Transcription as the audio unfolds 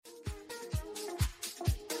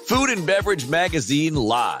Food and Beverage Magazine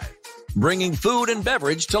Live, bringing food and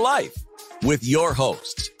beverage to life with your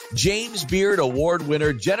hosts, James Beard Award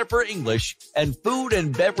winner Jennifer English and Food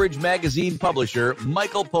and Beverage Magazine publisher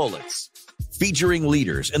Michael Politz. Featuring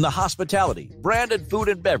leaders in the hospitality, branded food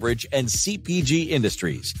and beverage, and CPG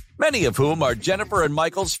industries, many of whom are Jennifer and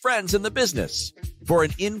Michael's friends in the business, for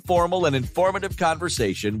an informal and informative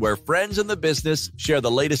conversation where friends in the business share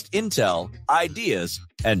the latest intel, ideas,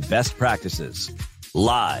 and best practices.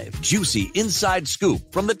 Live, juicy inside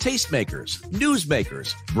scoop from the tastemakers,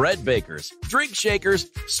 newsmakers, bread bakers, drink shakers,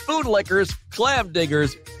 spoon lickers, clam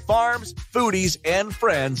diggers, farms, foodies, and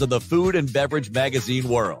friends of the food and beverage magazine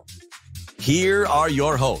world. Here are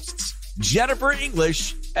your hosts, Jennifer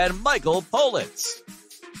English and Michael Politz.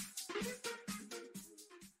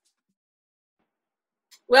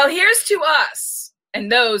 Well, here's to us and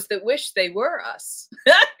those that wish they were us.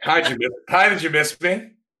 Hi, did you miss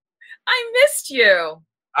me? I missed you.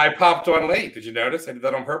 I popped on late. Did you notice? I did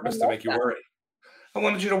that on purpose to make you worry. I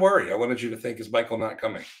wanted you to worry. I wanted you to think, is Michael not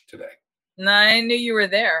coming today? No, I knew you were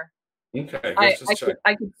there. Okay,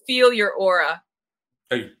 I could feel your aura.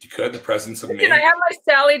 Oh, you could? The presence of me? I have my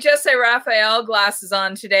Sally Jesse Raphael glasses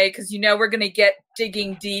on today because we're going to get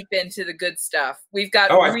digging deep into the good stuff. We've got.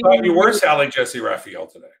 Oh, I thought you were Sally Jesse Raphael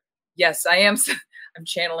today. Yes, I am. I'm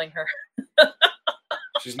channeling her.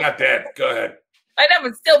 She's not dead. Go ahead. I know,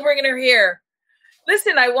 but still bringing her here.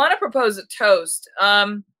 Listen, I want to propose a toast.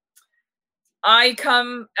 I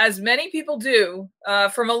come, as many people do,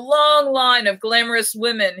 from a long line of glamorous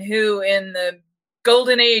women who, in the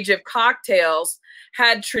golden age of cocktails,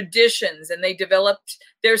 had traditions, and they developed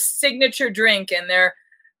their signature drink and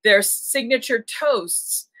their signature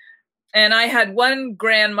toasts. And I had one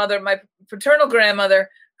grandmother, my paternal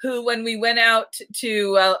grandmother, who, when we went out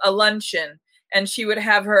to a luncheon, and she would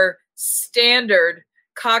have her standard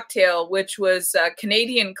cocktail, which was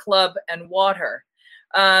Canadian Club and water.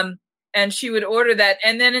 And she would order that.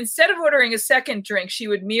 And then instead of ordering a second drink, she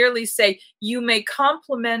would merely say, "You may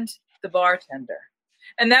compliment the bartender."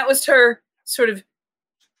 And that was her sort of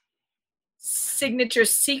signature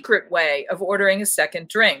secret way of ordering a second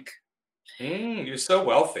drink. You're so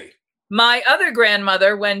wealthy. My other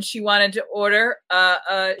grandmother, when she wanted to order,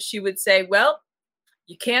 she would say, "Well,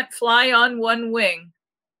 you can't fly on one wing.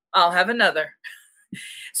 I'll have another."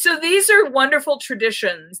 So these are wonderful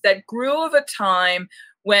traditions that grew of a time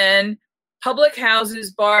when public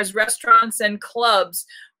houses, bars, restaurants, and clubs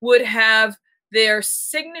would have their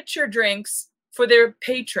signature drinks for their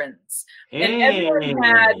patrons. And everyone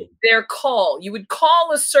had their call. You would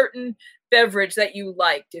call a certain beverage that you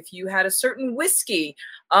liked. If you had a certain whiskey,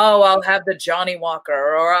 I'll have the Johnny Walker,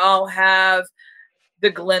 or I'll have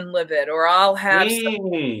the Glenlivet, or I'll have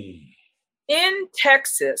something. In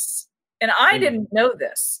Texas, and I didn't know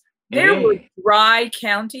this, there were dry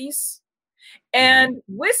counties, and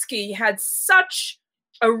whiskey had such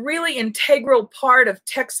a really integral part of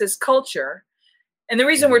Texas culture. And the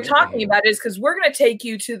reason we're talking about it is because we're going to take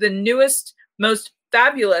you to the newest, most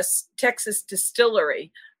fabulous Texas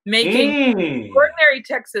distillery making ordinary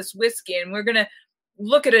Texas whiskey. And we're going to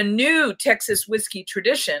look at a new Texas whiskey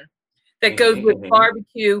tradition that goes with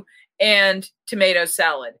barbecue and tomato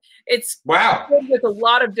salad. It's good with a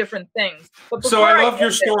lot of different things. But so I love your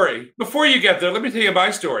story. Before you get there, let me tell you my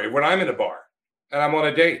story. When I'm in a bar and I'm on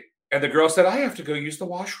a date and the girl said, "I have to go use the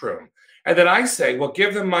washroom." And then I say, "Well,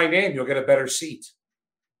 give them my name. You'll get a better seat."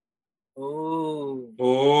 Oh,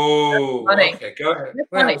 funny. Okay, go ahead.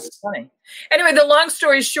 Funny. Anyway, the long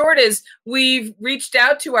story short is we've reached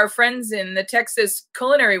out to our friends in the Texas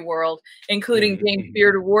culinary world, including James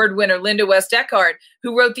Beard Award winner Linda West Eckhart,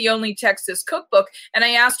 who wrote the Only Texas Cookbook. And I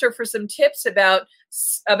asked her for some tips about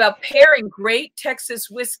pairing great Texas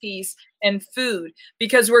whiskeys and food,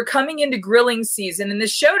 because we're coming into grilling season. And the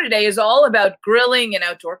show today is all about grilling and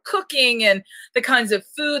outdoor cooking and the kinds of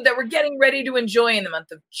food that we're getting ready to enjoy in the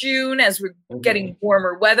month of June as we're getting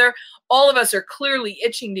warmer weather. All of us are clearly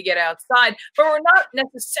itching to get outside, but we're not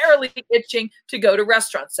necessarily itching to go to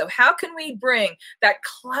restaurants. So how can we bring that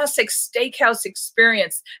classic steakhouse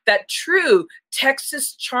experience, that true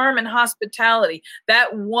Texas charm and hospitality,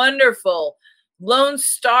 that wonderful Lone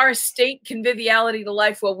Star State conviviality to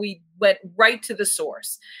life? Well, we went right to the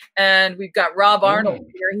source. And we've got Rob Arnold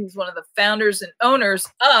here. He's one of the founders and owners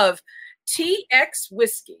of TX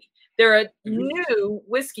Whiskey. They're a new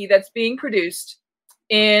whiskey that's being produced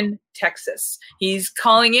in Texas. He's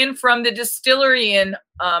calling in from the distillery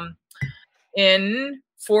in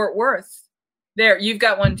Fort Worth. There, you've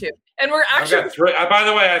got one too. And we're actually— I've got three. By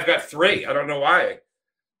the way, I've got three. I don't know why.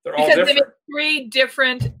 They're all different. They make three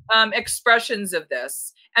different expressions of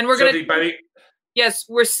this. And we're going to— Yes,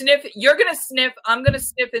 we're sniffing. You're going to sniff. I'm going to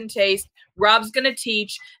sniff and taste. Rob's going to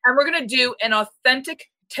teach. And we're going to do an authentic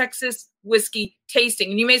Texas whiskey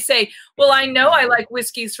tasting. And you may say, well, I know I like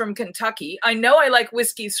whiskeys from Kentucky. I know I like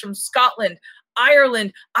whiskeys from Scotland,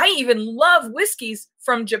 Ireland. I even love whiskeys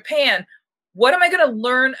from Japan. What am I going to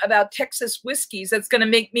learn about Texas whiskeys that's going to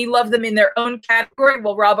make me love them in their own category?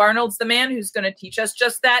 Well, Rob Arnold's the man who's going to teach us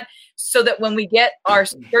just that, so that when we get our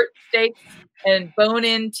skirt steaks and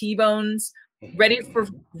bone-in T-bones ready for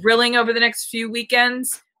grilling over the next few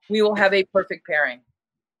weekends, we will have a perfect pairing.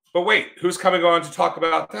 But wait, who's coming on to talk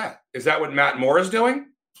about that? Is that what Matt Moore is doing?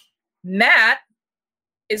 Matt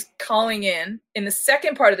is calling in the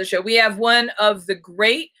second part of the show. We have one of the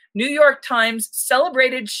great New York Times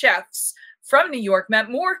celebrated chefs from New York,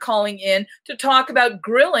 Matt Moore, calling in to talk about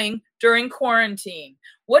grilling during quarantine.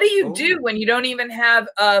 What do you do when you don't even have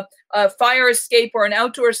a fire escape or an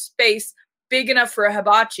outdoor space big enough for a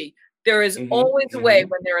hibachi? There is always a way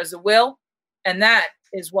when there is a will, and that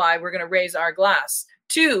is why we're going to raise our glass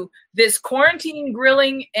to this quarantine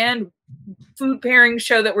grilling and food pairing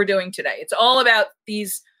show that we're doing today. It's all about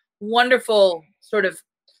these wonderful sort of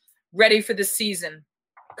ready for the season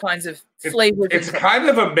kinds of flavors. It's kind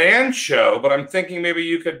of a man show, but I'm thinking maybe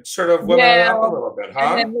you could sort of women it up a little bit,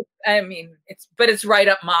 huh? Then, I mean, it's right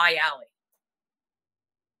up my alley.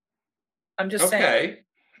 I'm just saying. Okay.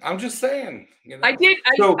 I'm just saying. You know? I did.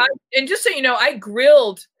 And just so you know, I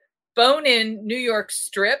grilled bone-in New York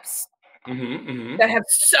strips that have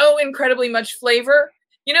so incredibly much flavor.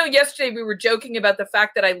 You know, yesterday we were joking about the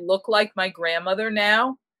fact that I look like my grandmother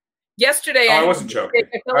now. Yesterday, I wasn't joking.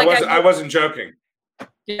 I wasn't joking.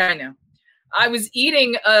 Yeah, I know. I was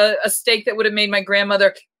eating a steak that would have made my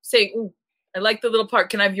grandmother say, "Ooh, I like the little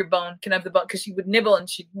part. Can I have your bone? Can I have the bone?" Because she would nibble and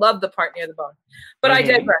she'd love the part near the bone. But I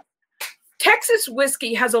digress. Texas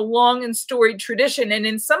whiskey has a long and storied tradition. And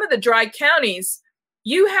in some of the dry counties,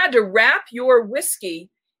 you had to wrap your whiskey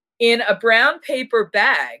in a brown paper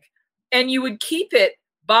bag and you would keep it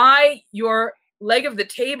by your leg of the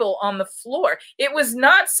table on the floor. It was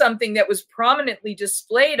not something that was prominently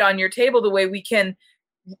displayed on your table the way we can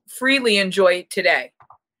freely enjoy it today.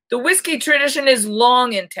 The whiskey tradition is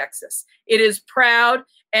long in Texas. It is proud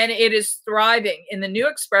and it is thriving in the new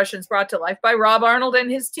expressions brought to life by Rob Arnold and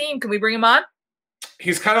his team. Can we bring him on?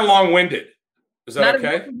 He's kind of long-winded. Is that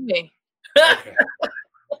okay? Okay.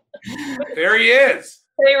 There he is.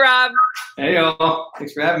 Hey, Rob. Hey, y'all.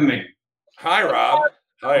 Thanks for having me. Hi, Rob.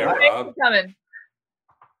 Hi, Rob. Thanks for coming.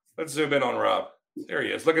 Let's zoom in on Rob. There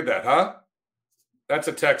he is. Look at that, huh? That's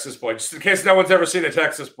a Texas boy. Just in case no one's ever seen a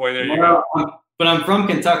Texas boy, there you go. But I'm from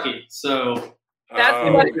Kentucky, so I've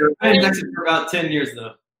been in Texas for about 10 years,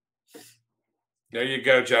 though. There you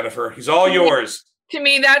go, Jennifer. He's all yours. To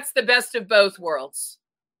me, that's the best of both worlds.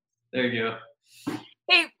 There you go.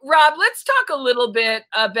 Hey, Rob, let's talk a little bit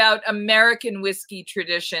about American whiskey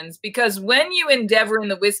traditions, because when you endeavor in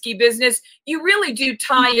the whiskey business, you really do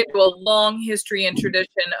tie into a long history and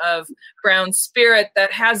tradition of brown spirit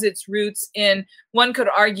that has its roots in, one could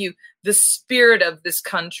argue, the spirit of this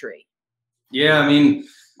country. Yeah, I mean,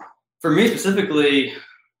 for me specifically,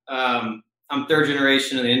 I'm third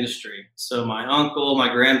generation in the industry. So my uncle,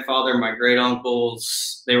 my grandfather, my great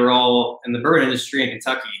uncles, they were all in the bourbon industry in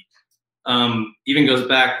Kentucky. Even goes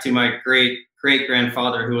back to my great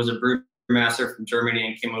grandfather, who was a brewmaster from Germany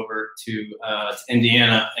and came over to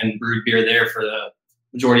Indiana and brewed beer there for the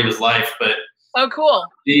majority of his life. But oh, cool!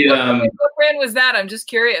 What brand was that? I'm just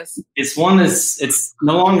curious. It's one it's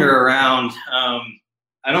no longer around.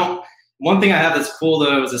 One thing I have that's cool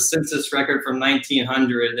though is a census record from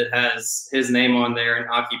 1900 that has his name on there, an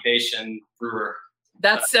occupation brewer.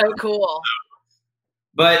 That's so cool.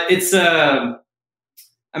 But it's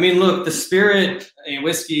I mean, look, the spirit in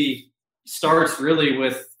whiskey starts really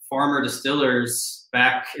with farmer distillers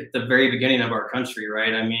back at the very beginning of our country,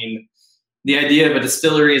 right? I mean, the idea of a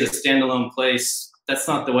distillery as a standalone place, that's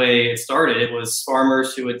not the way it started. It was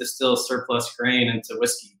farmers who would distill surplus grain into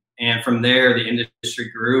whiskey. And from there, the industry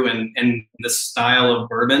grew, and the style of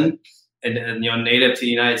bourbon, and native to the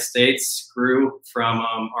United States, grew from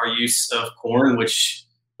our use of corn, which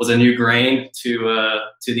was a new grain to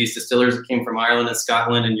these distillers that came from Ireland and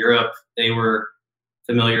Scotland and Europe. They were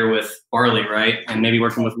familiar with barley, right, and maybe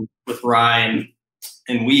working with rye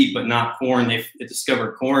and wheat, but not corn. They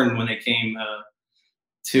discovered corn when they came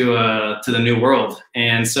to the New World,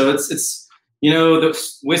 and so it's. The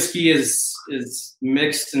whiskey is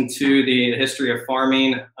mixed into the history of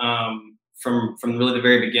farming from really the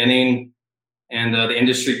very beginning, and the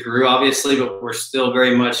industry grew obviously, but we're still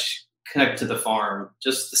very much connected to the farm,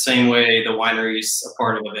 just the same way the winery is a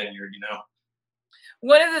part of a vineyard.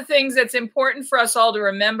 one of the things that's important for us all to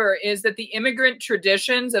remember is that the immigrant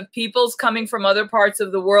traditions of peoples coming from other parts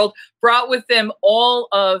of the world brought with them all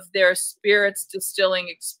of their spirits distilling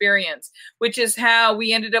experience, which is how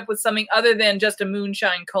we ended up with something other than just a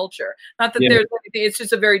moonshine culture. Not that there's anything, it's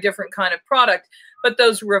just a very different kind of product, but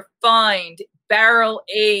those refined,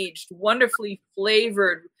 barrel-aged, wonderfully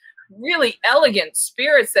flavored, really elegant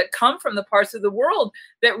spirits that come from the parts of the world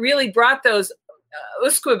that really brought those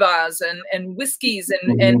usquebas and whiskeys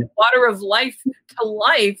and water of life to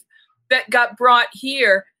life that got brought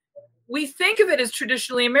here. We think of it as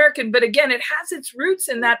traditionally American, but again, it has its roots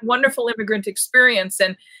in that wonderful immigrant experience.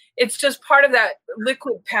 And it's just part of that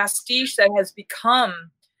liquid pastiche that has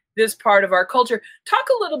become this part of our culture. Talk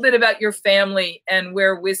a little bit about your family and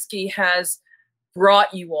where whiskey has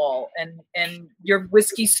brought you all and your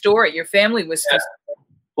whiskey story, your family whiskey story.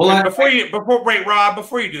 Well, before you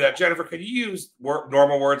do that, Jennifer, could you use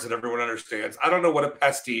normal words that everyone understands? I don't know what a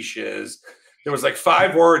pastiche is. There was like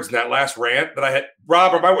 5 words in that last rant that I had.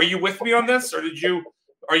 Rob, were you with me on this, or did you?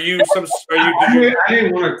 I knew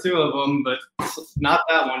 1 or 2 of them, but not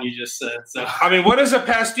that one you just said. So I mean, what is a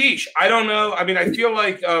pastiche? I don't know. I mean, I feel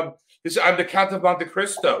like I'm the Count of Monte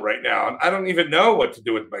Cristo right now, and I don't even know what to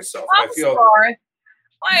do with myself. Sorry.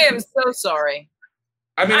 I am so sorry.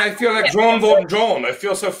 I mean, I feel like John. I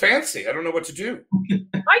feel so fancy. I don't know what to do.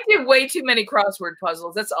 I did way too many crossword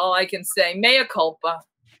puzzles. That's all I can say. Mea culpa.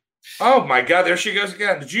 Oh my God, there she goes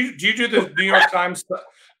again. Do you do the New York Times?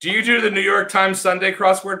 Do you do the New York Times Sunday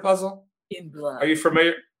crossword puzzle? In blood. Are you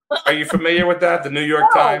familiar? Are you familiar with that? The New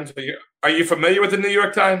York Times. Are you familiar with the New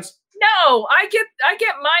York Times? No, I get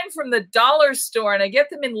mine from the dollar store, and I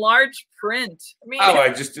get them in large print. I mean, I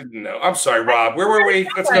just didn't know. I'm sorry, Rob. Where were we?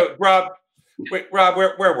 Let's go, Rob. Wait, Rob,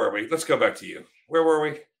 where were we? Let's go back to you. Where were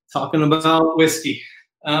we? Talking about whiskey.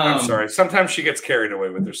 I'm sorry. Sometimes she gets carried away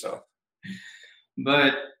with herself.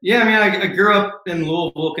 But yeah, I mean, I grew up in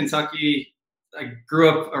Louisville, Kentucky. I grew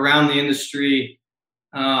up around the industry.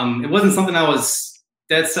 It wasn't something I was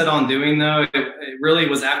dead set on doing, though. It really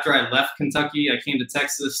was after I left Kentucky. I came to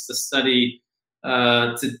Texas to study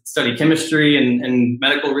chemistry and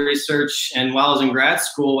medical research. And while I was in grad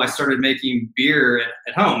school, I started making beer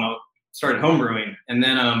at home. I started home brewing, and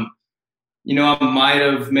then I might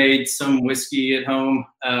have made some whiskey at home,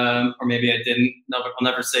 or maybe I didn't. I'll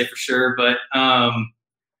never say for sure, but I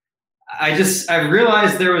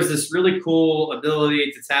realized there was this really cool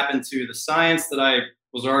ability to tap into the science that I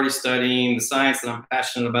was already studying, the science that I'm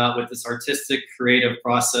passionate about, with this artistic, creative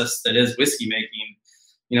process that is whiskey making.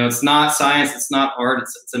 It's not science, it's not art,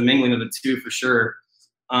 it's a mingling of the two for sure.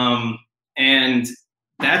 And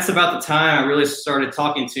that's about the time I really started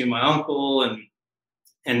talking to my uncle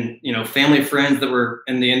and family friends that were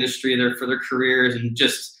in the industry there for their careers, and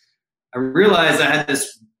just I realized I had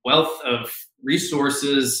this wealth of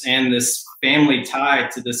resources and this family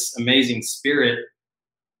tied to this amazing spirit.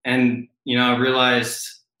 And I realized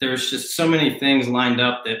there was just so many things lined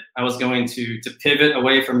up that I was going to pivot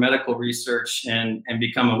away from medical research and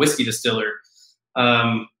become a whiskey distiller.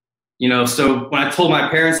 So when I told my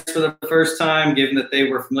parents for the first time, given that they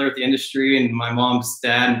were familiar with the industry and my mom's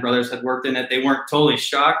dad and brothers had worked in it, they weren't totally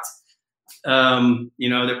shocked.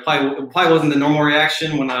 There probably wasn't the normal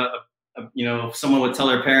reaction when someone would tell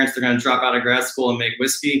their parents they're going to drop out of grad school and make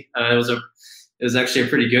whiskey. It was actually a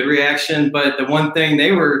pretty good reaction. But the one thing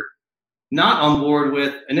they were not on board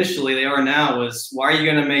with initially, they are now, was, why are you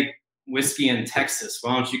going to make whiskey in Texas?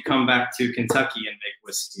 Why don't you come back to Kentucky and make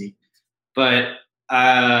whiskey? But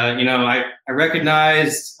I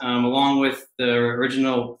recognized, along with the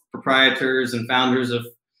original proprietors and founders of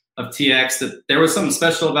TX, that there was something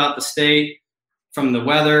special about the state, from the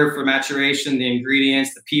weather for maturation, the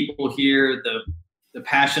ingredients, the people here, the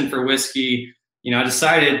passion for whiskey. I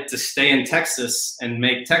decided to stay in Texas and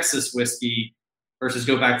make Texas whiskey versus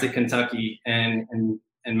go back to Kentucky and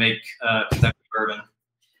make Kentucky bourbon.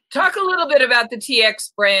 Talk a little bit about the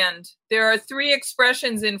TX brand. There are 3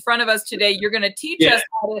 expressions in front of us today. You're going to teach us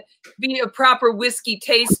how to be a proper whiskey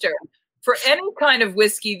taster. For any kind of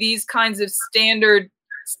whiskey, these kinds of standard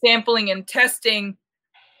sampling and testing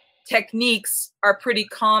techniques are pretty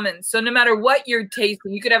common. So no matter what you're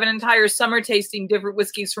tasting, you could have an entire summer tasting different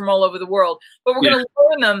whiskeys from all over the world. But we're going to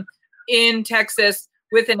learn them in Texas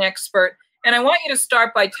with an expert. And I want you to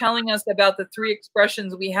start by telling us about the 3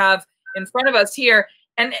 expressions we have in front of us here.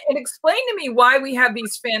 And explain to me why we have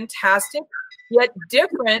these fantastic yet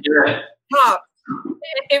different hops.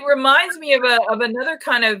 It reminds me of another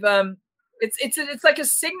kind of it's like a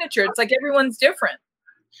signature. It's like everyone's different.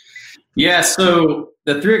 Yeah. So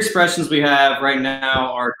the 3 expressions we have right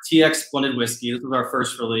now are TX blended whiskey. This was our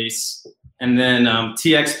first release, and then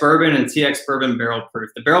TX Bourbon and TX Bourbon Barrel Proof.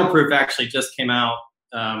 The Barrel Proof actually just came out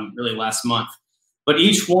really last month. But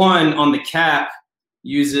each one on the cap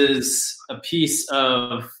uses a piece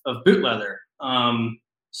of boot leather.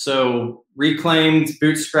 So reclaimed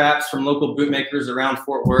boot straps from local boot makers around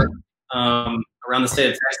Fort Worth, around the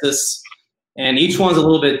state of Texas. And each one's a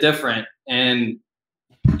little bit different. And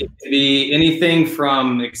it could be anything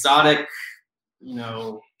from exotic,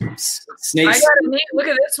 snakes. Look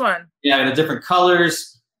at this one. Yeah, the different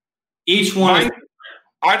colors. Each one.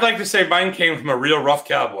 I'd like to say mine came from a real rough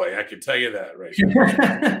cowboy. I can tell you that, right?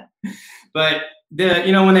 But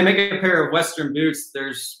when they make a pair of Western boots,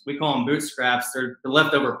 we call them boot scraps. They're the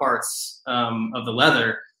leftover parts of the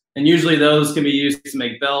leather, and usually those can be used to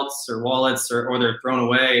make belts or wallets, or they're thrown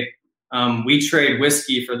away. We trade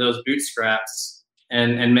whiskey for those boot scraps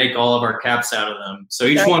and make all of our caps out of them. So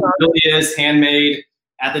each one really is handmade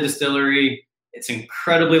at the distillery. It's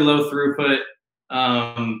incredibly low throughput.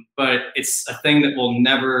 But it's a thing that we'll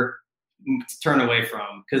never turn away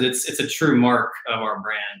from because it's a true mark of our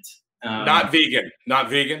brand. Not vegan.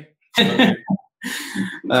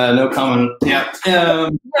 No comment. Yeah.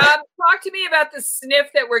 Rob, talk to me about the sniff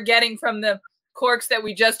that we're getting from the corks that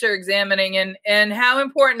we just are examining, and how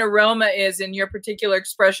important aroma is in your particular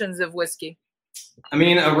expressions of whiskey. I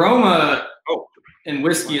mean, aroma in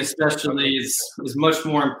whiskey especially is much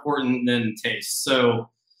more important than taste. So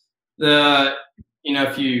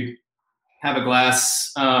if you have a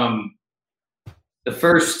glass, the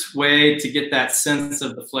first way to get that sense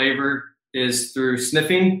of the flavor is through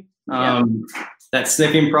sniffing. That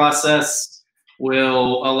sniffing process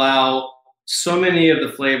will allow so many of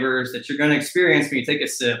the flavors that you're going to experience when you take a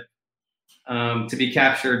sip to be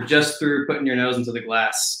captured just through putting your nose into the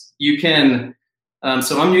glass. You can,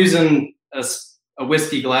 so I'm using a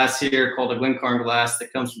whiskey glass here called a Glencairn glass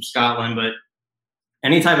that comes from Scotland, but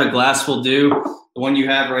any type of glass will do. The one you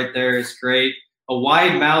have right there is great. A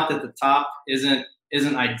wide mouth at the top isn't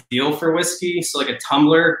ideal for whiskey. So like a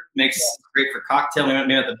tumbler makes great for cocktail.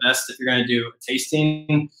 Maybe not the best if you're going to do a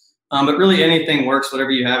tasting. But really anything works,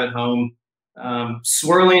 whatever you have at home.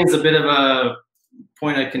 Swirling is a bit of a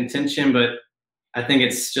point of contention, but I think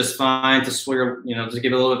it's just fine to swirl, just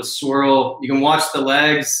give it a little bit of swirl. You can watch the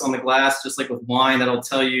legs on the glass, just like with wine. That'll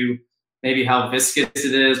tell you maybe how viscous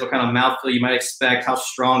it is, what kind of mouthfeel you might expect, how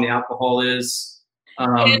strong the alcohol is.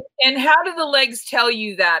 And how do the legs tell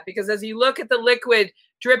you that? Because as you look at the liquid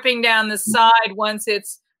dripping down the side once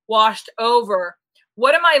it's washed over,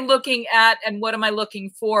 what am I looking at and what am I looking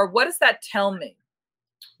for? What does that tell me?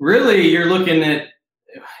 Really, you're looking at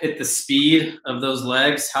the speed of those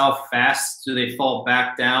legs. How fast do they fall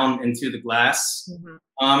back down into the glass?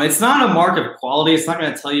 Mm-hmm. It's not a mark of quality. It's not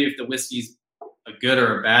going to tell you if the whiskey's a good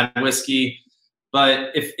or a bad whiskey. But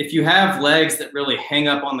if you have legs that really hang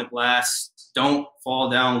up on the glass, don't fall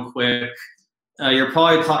down quick, you're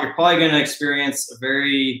probably going to experience a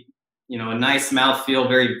very, a nice mouthfeel,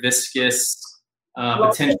 very viscous,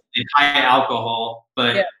 potentially high alcohol.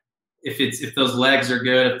 But if those legs are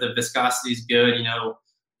good, if the viscosity is good,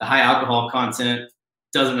 the high alcohol content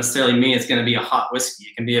doesn't necessarily mean it's going to be a hot whiskey.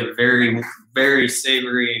 It can be a very, very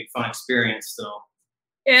savory and fun experience still.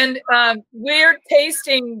 And we're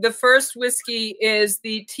tasting the first whiskey is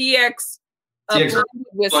the TX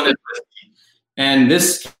whiskey. And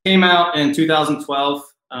this came out in 2012.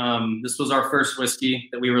 This was our first whiskey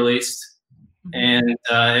that we released. And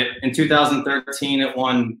in 2013, it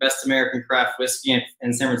won Best American Craft Whiskey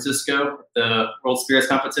in San Francisco, the World Spirits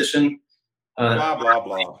Competition. Blah, blah,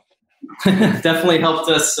 blah. Definitely helped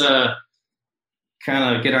us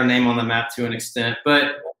kind of get our name on the map to an extent.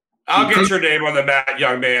 But I'll get your name on the map,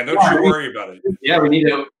 young man. Don't you worry about it. Yeah, we need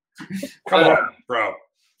to. Come on, bro.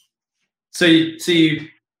 So you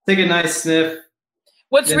take a nice sniff.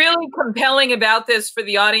 What's really compelling about this for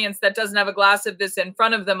the audience that doesn't have a glass of this in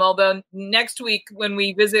front of them, although next week when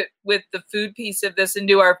we visit with the food piece of this and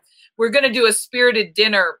we're going to do a spirited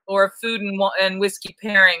dinner or a food and whiskey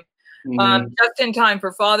pairing just in time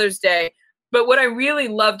for Father's Day. But what I really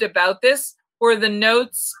loved about this were the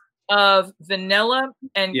notes of vanilla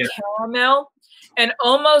and caramel and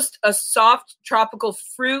almost a soft tropical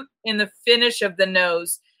fruit in the finish of the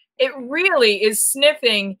nose. It really is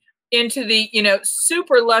sniffing into the,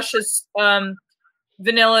 super luscious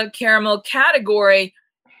vanilla caramel category.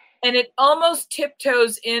 And it almost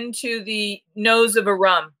tiptoes into the nose of a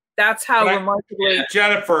rum. That's how remarkably.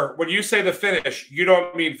 Jennifer, when you say the finish, you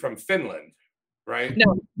don't mean from Finland, right?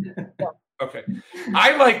 No. Okay.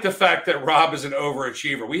 I like the fact that Rob is an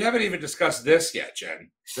overachiever. We haven't even discussed this yet, Jen.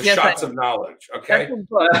 The Shots of Knowledge. Okay.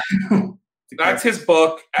 That's his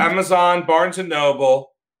book. Amazon, Barnes &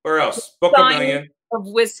 Noble. Where else? Book a Million. Of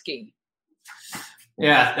whiskey.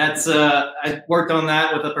 Yeah, that's I worked on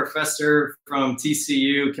that with a professor from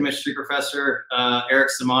TCU, chemistry professor, Eric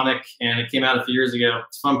Simonik, and it came out a few years ago.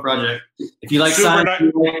 It's a fun project. If you like science,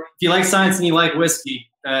 if you like science and you like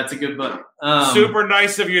whiskey, it's a good book. Super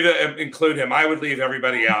nice of you to include him. I would leave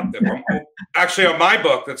everybody out. Actually, on my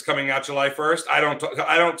book that's coming out July 1st, I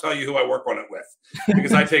don't tell you who I work on it with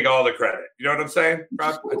because I take all the credit. You know what I'm saying,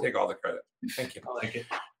 Rob? I take all the credit. Thank you. I like it.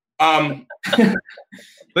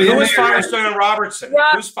 But who is Firestone and Robertson?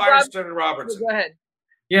 Who's Firestone and Robertson? Go ahead.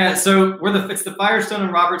 Yeah, so it's the Firestone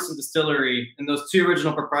and Robertson distillery, and those two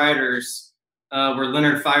original proprietors were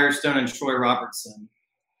Leonard Firestone and Troy Robertson.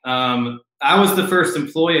 I was the first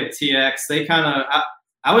employee of TX.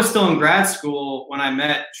 I was still in grad school when I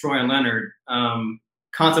met Troy and Leonard,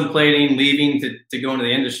 contemplating leaving to go into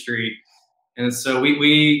the industry. And so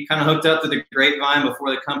we kind of hooked up to the grapevine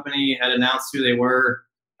before the company had announced who they were.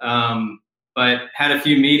 But had a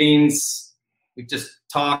few meetings. We just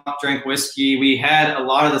talked, drank whiskey. We had a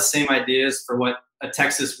lot of the same ideas for what a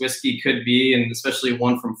Texas whiskey could be, and especially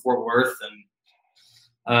one from Fort Worth.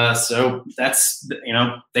 And so that's,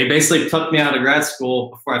 they basically took me out of grad school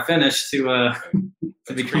before I finished to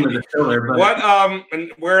become a distiller. But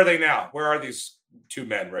and where are they now? Where are these two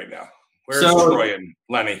men right now? Where's Troy and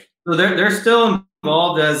Lenny? So they're still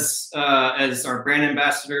involved as our brand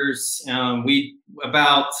ambassadors. We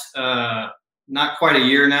about not quite a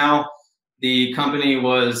year now. The company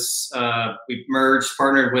was we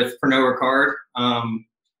partnered with Pernod Ricard,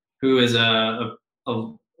 who is a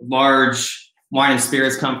large wine and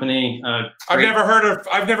spirits company. I've never heard of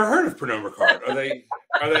Pernod Ricard. Are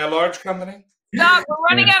they a large company? Stop! We're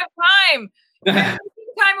running out of time.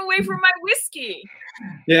 Time away from my whiskey.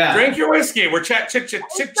 Yeah. Drink your whiskey. We're chit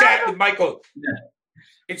chat with Michael. Yeah.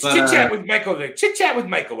 It's chit chat with Michael. Chit chat with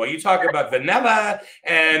Michael while you talk about vanilla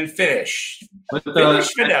and finish.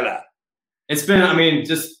 Finish vanilla. It's been,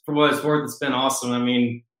 just for what it's worth, it's been awesome.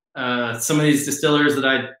 Some of these distillers that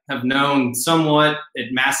I have known somewhat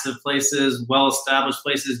at massive places, well-established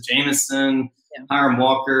places, Jameson, Hiram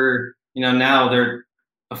Walker, now they're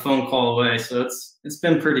a phone call away. So it's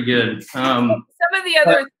been pretty good. Some of the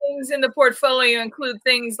other things in the portfolio include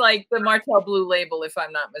things like the Martell Blue Label, if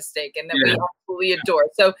I'm not mistaken, that we absolutely adore.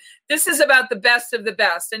 So this is about the best of the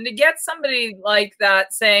best. And to get somebody like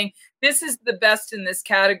that saying this is the best in this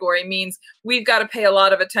category means we've got to pay a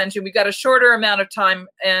lot of attention. We've got a shorter amount of time,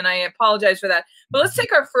 and I apologize for that. But let's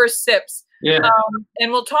take our first sips. Yeah.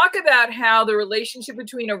 And we'll talk about how the relationship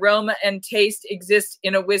between aroma and taste exists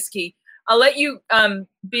in a whiskey. I'll let you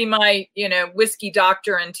be my, whiskey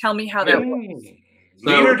doctor and tell me how that works.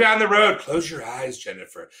 Lead her down the road. Close your eyes,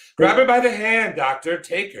 Jennifer. Grab her by the hand, doctor.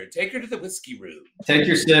 Take her to the whiskey room. Take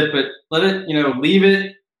your sip, but let it, leave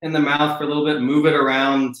it in the mouth for a little bit. Move it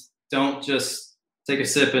around. Don't just take a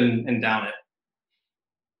sip and down it.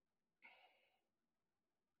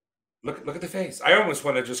 Look at the face. I almost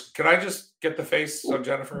want to can I just get the face on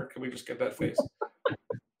Jennifer? Can we just get that face?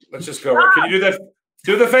 Let's just go. Can you do that?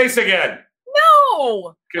 Do the face again.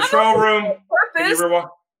 No. Control room.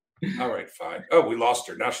 All right, fine. Oh, we lost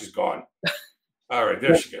her. Now she's gone. All right,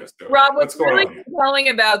 there she goes. Rob, what's really compelling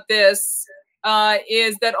about this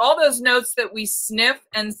is that all those notes that we sniff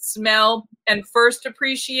and smell and first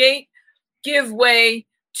appreciate give way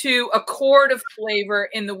to a chord of flavor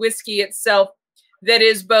in the whiskey itself that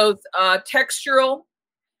is both textural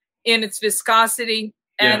in its viscosity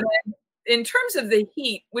and then in terms of the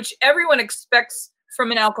heat, which everyone expects from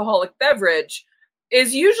an alcoholic beverage,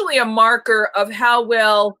 is usually a marker of how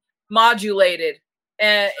well modulated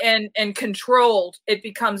and controlled it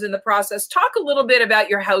becomes in the process. Talk a little bit about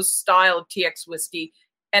your house style of TX whiskey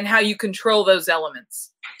and how you control those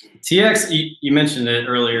elements. TX, you mentioned it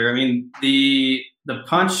earlier. The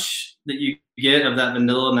punch that you get of that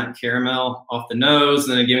vanilla and that caramel off the nose,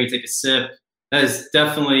 and then again, we take a sip. That is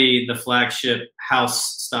definitely the flagship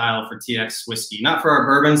house style for TX whiskey. Not for our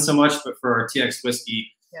bourbon so much, but for our TX whiskey.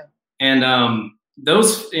 Yeah. And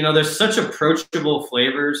those, there's such approachable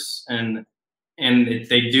flavors, and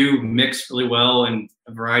they do mix really well in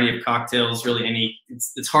a variety of cocktails. Really,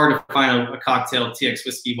 it's hard to find a cocktail TX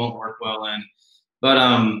whiskey won't work well in. But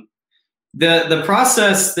the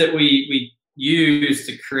process that we use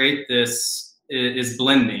to create this is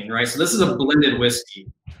blending, right? So this is a blended whiskey.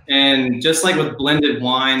 And just like with blended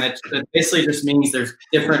wine, that basically just means there's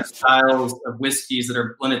different styles of whiskeys that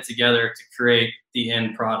are blended together to create the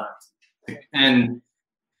end product. And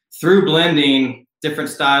through blending different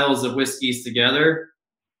styles of whiskeys together,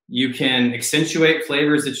 you can accentuate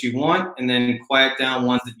flavors that you want and then quiet down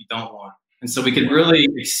ones that you don't want. And so we could really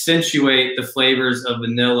accentuate the flavors of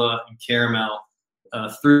vanilla and caramel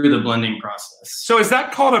through the blending process. So is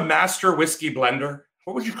that called a master whiskey blender?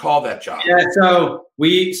 What would you call that job? Yeah,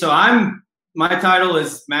 my title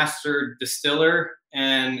is Master Distiller,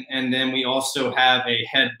 and then we also have a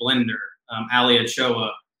head blender, Ali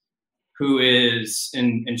Ochoa, who is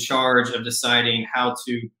in charge of deciding how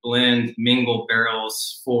to blend, mingle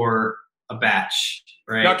barrels for a batch,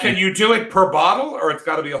 right? Now, can you do it per bottle, or it's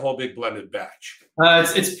got to be a whole big blended batch?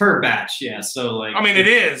 It's per batch, yeah. So like, I mean, it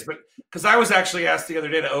is, but because I was actually asked the other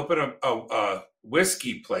day to open a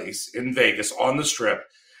whiskey place in Vegas on the Strip,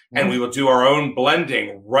 and we will do our own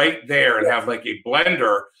blending right there and have like a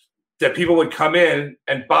blender that people would come in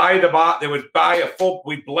and buy they would buy a full,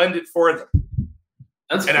 we blend it for them.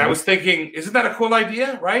 That's and cool. I was thinking, isn't that a cool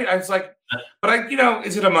idea, right? I was like, but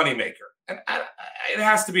is it a moneymaker? And it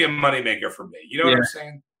has to be a moneymaker for me. You know what I'm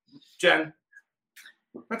saying, Jen?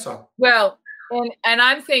 That's all. Well, and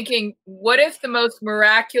I'm thinking, what if the most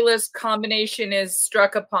miraculous combination is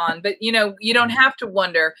struck upon? But, you don't have to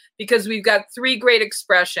wonder, because we've got 3 great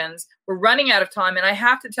expressions. We're running out of time. And I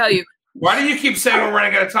have to tell you. Why do you keep saying we're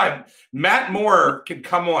running out of time? Matt Moore can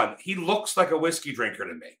come on. He looks like a whiskey drinker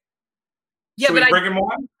to me. Yeah, Should we bring him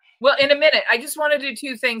on? Well, in a minute. I just want to do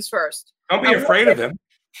 2 things first. Don't be afraid of him.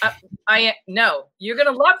 No, you're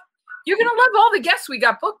gonna love all the guests we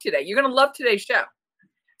got booked today. You're gonna love today's show.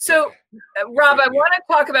 So, Rob, I want to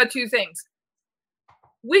talk about 2 things.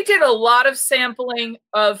 We did a lot of sampling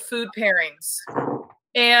of food pairings,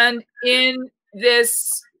 and in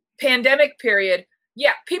this pandemic period,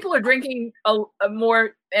 people are drinking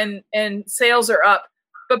more, and sales are up,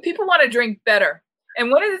 but people want to drink better. And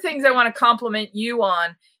one of the things I want to compliment you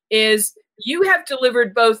on is you have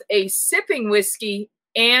delivered both a sipping whiskey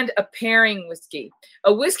and a pairing whiskey,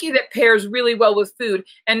 a whiskey that pairs really well with food,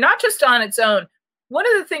 and not just on its own. One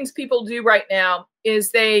of the things people do right now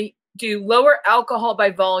is they do lower alcohol by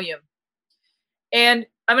volume. And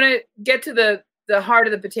I'm going to get to the heart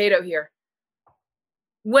of the potato here.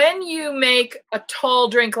 When you make a tall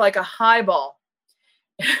drink like a highball,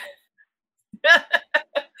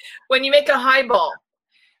 when you make a highball,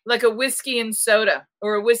 like a whiskey and soda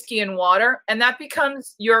or a whiskey and water, and that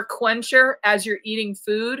becomes your quencher as you're eating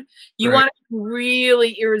food, you want it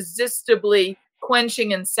really irresistibly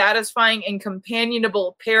quenching and satisfying and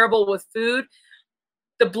companionable, pairable with food.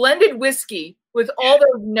 The blended whiskey with all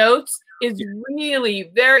those notes is really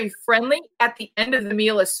very friendly at the end of the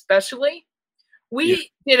meal, especially. We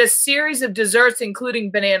did a series of desserts, including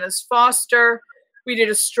bananas Foster. We did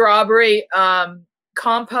a strawberry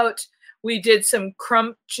compote. We did some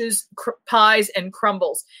crunches, pies, and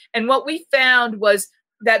crumbles. And what we found was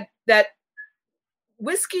that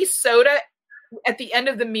whiskey soda at the end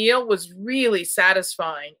of the meal was really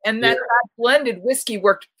satisfying. And that blended whiskey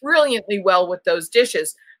worked brilliantly well with those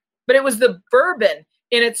dishes. But it was the bourbon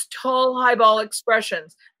in its tall highball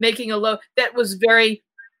expressions, making a low, that was very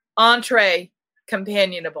entree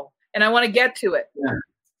companionable. And I want to get to it. Yeah.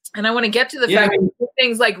 And I want to get to the fact that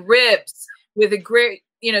things like ribs with a great,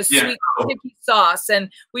 sweet sticky sauce.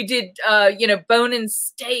 And we did, bone-in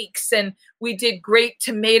steaks, and we did great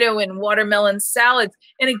tomato and watermelon salads.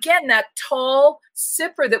 And again, that tall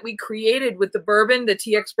sipper that we created with the bourbon, the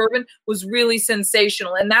TX bourbon, was really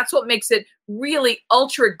sensational. And that's what makes it really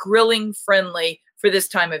ultra grilling friendly for this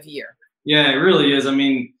time of year. Yeah, it really is. I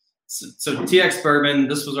mean, so TX bourbon,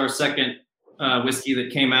 this was our second whiskey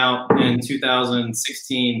that came out in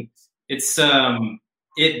 2016.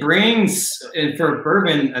 It brings, and for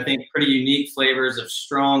bourbon, I think, pretty unique flavors of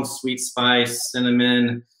strong sweet spice,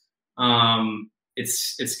 cinnamon.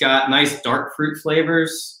 It's got nice dark fruit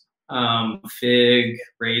flavors, fig,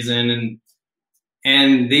 raisin,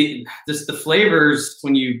 and the flavors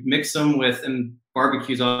when you mix them with, and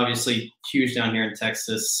barbecue's obviously huge down here in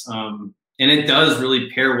Texas, and it does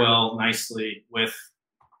really pair well nicely with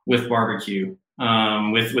barbecue,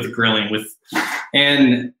 with grilling,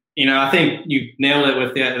 and. I think you nailed it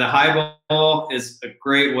with the highball is a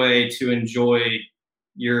great way to enjoy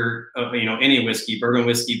your, any whiskey, bourbon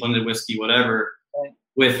whiskey, blended whiskey, whatever,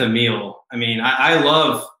 with a meal. I mean, I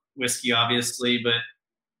love whiskey, obviously, but,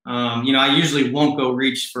 I usually won't go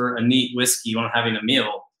reach for a neat whiskey when I'm having a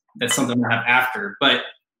meal. That's something I have after. But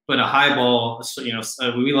a highball,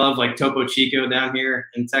 we love like Topo Chico down here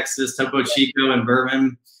in Texas, Topo Chico and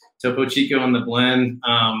bourbon, Topo Chico and the blend.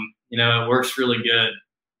 It works really good.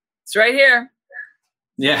 It's right here.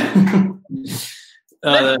 Yeah.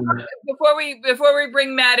 Before we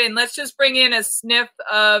bring Matt in, let's just bring in a sniff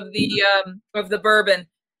of the bourbon,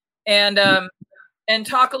 and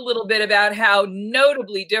talk a little bit about how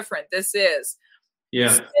notably different this is. Yeah.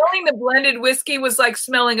 Smelling the blended whiskey was like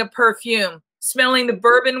smelling a perfume. Smelling the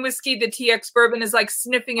bourbon whiskey, the TX bourbon, is like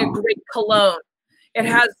sniffing a great cologne. It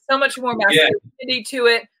has so much more masculinity to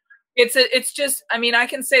it. It's just, I mean, I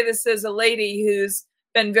can say this as a lady who's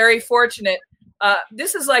been very fortunate.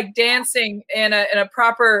 This is like dancing in a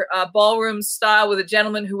proper ballroom style with a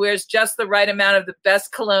gentleman who wears just the right amount of the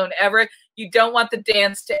best cologne ever. You don't want the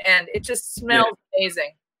dance to end. It just smells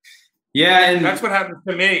amazing. Yeah, and that's what happens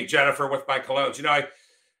to me, Jennifer, with my colognes. You know,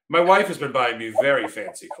 my wife has been buying me very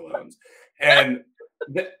fancy colognes, and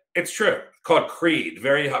it's true. It's called Creed,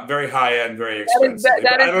 very high end, very expensive.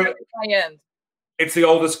 That is very high end. It's the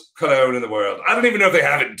oldest cologne in the world. I don't even know if they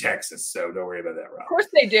have it in Texas, so don't worry about that, Rob. Of course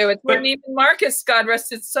they do. It's where Neiman Marcus, God rest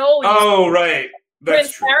his soul. Oh, right.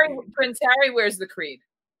 That's Prince Harry wears the Creed.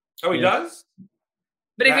 Oh, he does?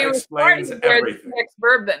 But if he was smart, he would wear the next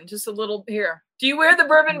bourbon, just a little here. Do you wear the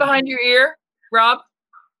bourbon behind your ear, Rob?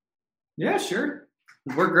 Yeah, sure.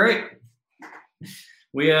 We're great.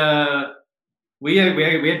 We had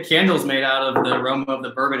candles made out of the aroma of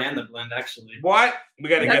the bourbon and the blend, actually. What? We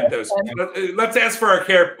got to get those. Let's ask for our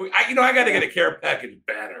care. I got to get a care package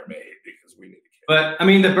banner made because we need a care. But I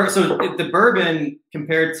mean, the bourbon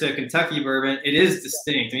compared to Kentucky bourbon, it is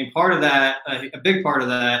distinct. I mean, part of that, a big part of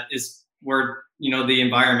that is where, the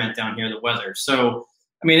environment down here, the weather. So,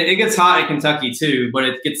 I mean, it gets hot in Kentucky too, but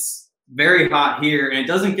it gets very hot here, and it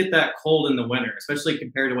doesn't get that cold in the winter, especially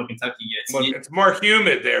compared to what Kentucky gets. Well, it's more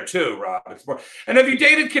humid there too, Rob. It's more. And have you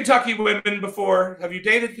dated Kentucky women before? Have you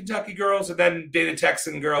dated Kentucky girls and then dated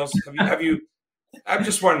Texan girls? Have you? I'm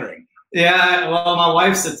just wondering. Yeah, well, my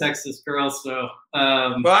wife's a Texas girl, so.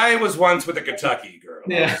 Well, I was once with a Kentucky girl.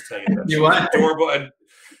 Yeah, I'll just tell you that. She you was what? Adorable, and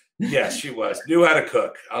yes, she was. Knew how to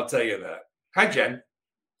cook. I'll tell you that. Hi, Jen.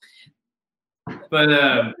 But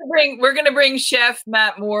we're going to bring Chef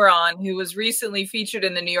Matt Moore on, who was recently featured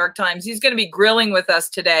in the New York Times. He's going to be grilling with us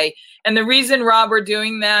today. And the reason, Rob, we're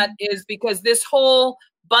doing that is because this whole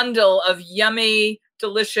bundle of yummy,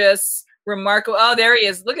 delicious, remarkable. Oh, there he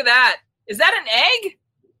is. Look at that. Is that an egg?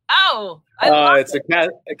 Oh, it's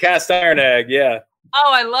a cast iron egg. Yeah.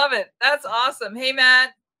 Oh, I love it. That's awesome. Hey,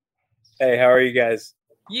 Matt. Hey, how are you guys?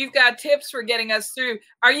 You've got tips for getting us through.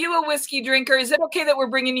 Are you a whiskey drinker? Is it okay that we're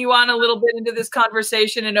bringing you on a little bit into this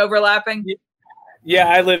conversation and overlapping? Yeah,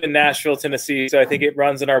 I live in Nashville, Tennessee, so I think it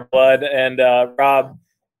runs in our blood. And Rob,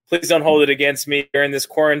 please don't hold it against me. During this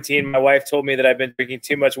quarantine, my wife told me that I've been drinking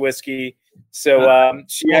too much whiskey. So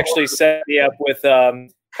she actually set me up with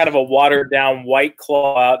kind of a watered-down White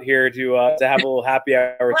Claw out here to have a little happy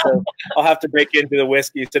hour. So I'll have to break into the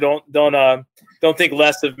whiskey. So don't think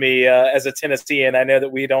less of me as a Tennessean. I know that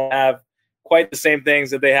we don't have quite the same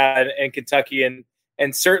things that they had in Kentucky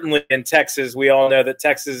and certainly in Texas. We all know that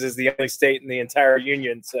Texas is the only state in the entire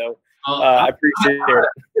union. So I appreciate it.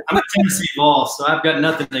 I'm a Tennessee ball, so I've got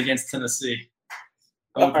nothing against Tennessee.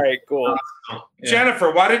 All right, cool. Yeah.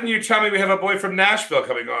 Jennifer, why didn't you tell me we have a boy from Nashville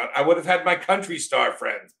coming on? I would have had my country star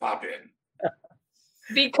friends pop in.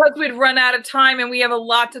 Because we'd run out of time and we have a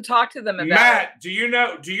lot to talk to them about. Matt, do you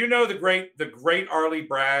know the great Arlie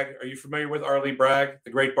Bragg? Are you familiar with Arlie Bragg,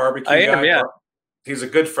 the great barbecue guy? I am, yeah. He's a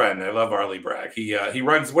good friend. I love Arlie Bragg. He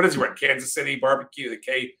runs, what does he run? Kansas City Barbecue, the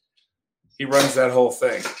K. He runs that whole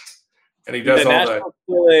thing. And he does all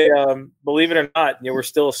that. Believe it or not, we're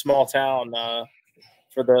still a small town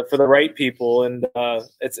for the right people, and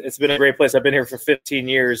it's been a great place. I've been here for 15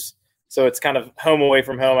 years, so it's kind of home away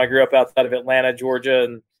from home. I grew up outside of Atlanta, Georgia,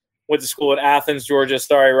 and went to school at Athens, Georgia.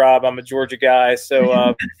 Sorry, Rob, I'm a Georgia guy, so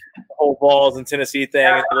the whole Vols and Tennessee thing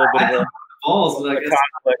is a little bit of a conflict.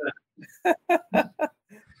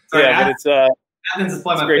 Yeah, but it's Athens is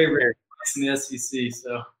probably my favorite in the SEC.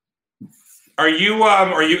 So, are you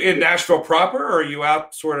in Nashville proper, or are you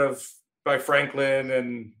out sort of by Franklin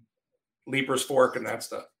and Leaper's Fork and that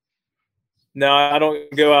stuff? No, I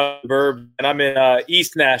don't go out to Bourbon, and I'm in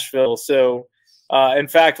East Nashville. So, in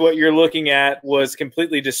fact, what you're looking at was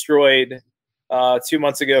completely destroyed 2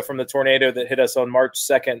 months ago from the tornado that hit us on March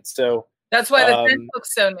 2nd. So that's why the fence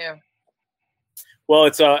looks so new. Well,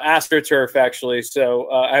 it's AstroTurf, actually. So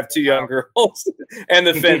I have two young girls and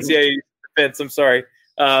the fence. Yeah, the fence. I'm sorry.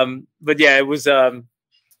 But yeah, it was,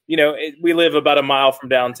 we live about a mile from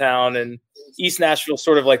downtown, and East Nashville is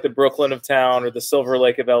sort of like the Brooklyn of town or the Silver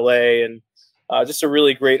Lake of LA, and just a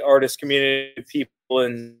really great artist community of people.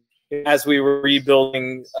 And as we were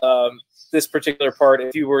rebuilding this particular part,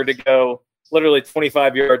 if you were to go literally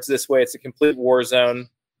 25 yards this way, it's a complete war zone.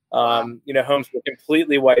 Homes were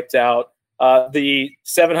completely wiped out. The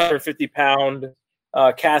 750-pound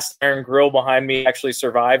cast iron grill behind me actually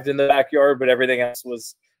survived in the backyard, but everything else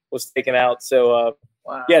was taken out. So,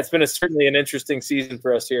 wow. Yeah, it's been certainly an interesting season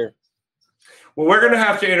for us here. Well, we're going to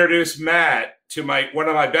have to introduce Matt to one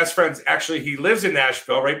of my best friends. Actually, he lives in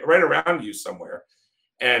Nashville, right around you somewhere.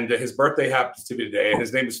 And his birthday happens to be today. And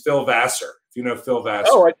his name is Phil Vassar. If you know Phil Vassar.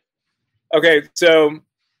 Oh, Okay, so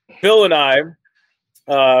Phil and I,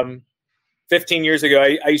 15 years ago,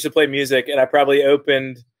 I used to play music, and I probably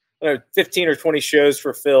opened 15 or 20 shows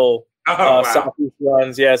for Phil. Wow. Southeast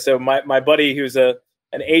runs, yeah. So my buddy, who's an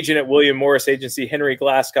agent at William Morris Agency, Henry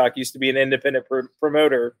Glasscock, used to be an independent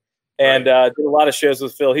promoter, and did a lot of shows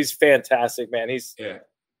with Phil. He's fantastic, man. He's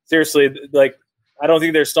seriously, like, I don't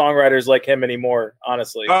think there's songwriters like him anymore,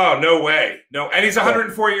 honestly. Oh, no way. No, and he's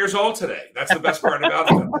 104 years old today. That's the best part about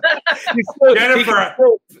him. Jennifer,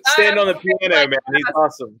 stand on the piano, man. He's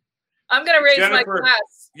awesome. I'm going to raise my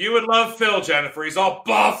glass. You would love Phil, Jennifer. He's all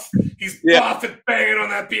buff. He's buff and banging on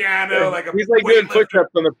that piano he's like doing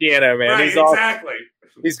push-ups on the piano, man. Right, he's awesome. Exactly.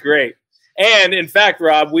 He's great. And in fact,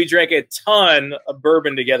 Rob, we drank a ton of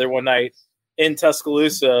bourbon together one night in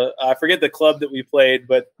Tuscaloosa. I forget the club that we played,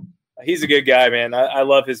 but he's a good guy, man. I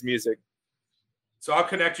love his music. So I'll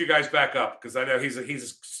connect you guys back up because I know he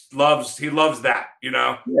loves that, you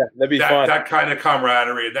know. Yeah, that'd be fun. That kind of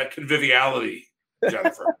camaraderie, that conviviality,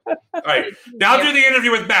 Jennifer. All right, now I'll do the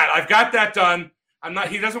interview with Matt. I've got that done.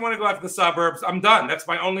 He doesn't want to go out to the suburbs. I'm done. That's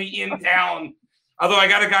my only in town. Although I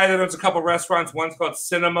got a guy that owns a couple restaurants. One's called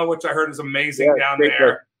Cinema, which I heard is amazing down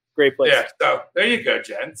there. Great place. Yeah. So there you go,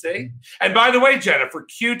 Jen. See. And by the way, Jennifer,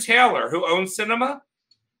 Q Taylor, who owns Cinema,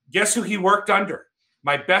 guess who he worked under?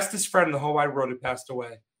 My bestest friend in the whole wide world who passed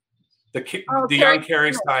away. The young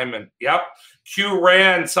Carrie Simon. Yep. Q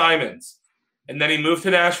ran Simon's. And then he moved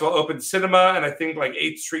to Nashville, opened Cinema, and I think like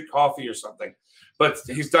 8th Street Coffee or something. But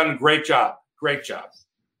he's done a great job. Great job.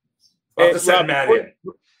 I'll have to send Matt in.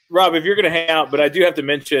 Rob, if you're going to hang out, but I do have to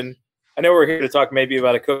mention, I know we're here to talk maybe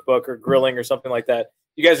about a cookbook or grilling or something like that.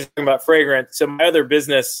 You guys are talking about fragrance. So my other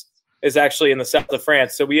business is actually in the south of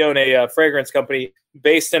France. So we own a fragrance company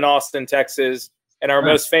based in Austin, Texas. And our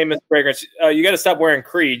most famous fragrance, you got to stop wearing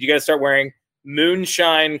Creed. You got to start wearing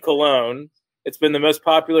Moonshine Cologne. It's been the most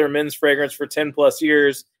popular men's fragrance for 10 plus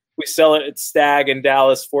years. We sell it at Stag in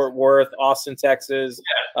Dallas, Fort Worth, Austin, Texas,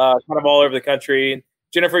 kind of all over the country.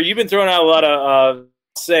 Jennifer, you've been throwing out a lot of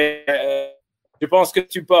je pense que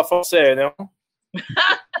tu parles français, no?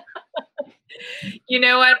 You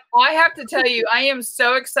know what? I have to tell you, I am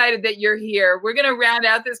so excited that you're here. We're going to round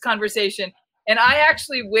out this conversation. And I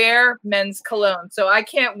actually wear men's cologne. So I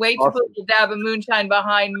can't wait to put the dab of moonshine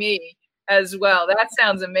behind me as well. That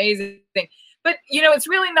sounds amazing. But, you know, it's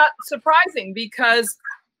really not surprising because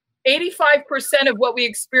 85% of what we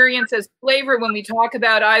experience as flavor when we talk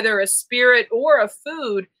about either a spirit or a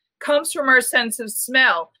food comes from our sense of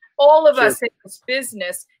smell. All of us in this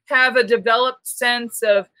business have a developed sense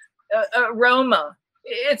of aroma.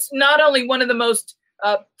 It's not only one of the most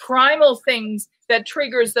primal things that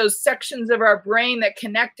triggers those sections of our brain that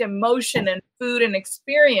connect emotion and food and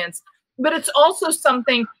experience, but it's also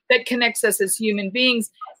something that connects us as human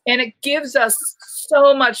beings, and it gives us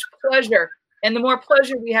so much pleasure. And the more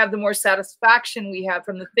pleasure we have, the more satisfaction we have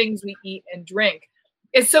from the things we eat and drink.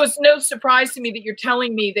 And so it's no surprise to me that you're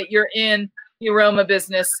telling me that you're in the aroma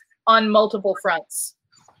business on multiple fronts.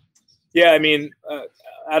 Yeah, I mean,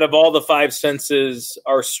 out of all the five senses,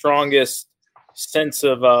 our strongest sense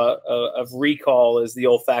of recall is the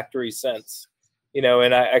olfactory sense. You know,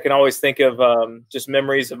 and I can always think of just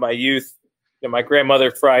memories of my youth. You know, my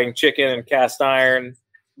grandmother frying chicken and cast iron,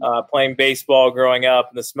 playing baseball growing up,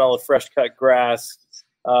 and the smell of fresh cut grass.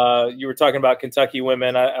 You were talking about Kentucky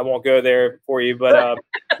women. I won't go there for you, but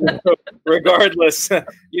regardless,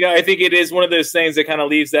 you know, I think it is one of those things that kind of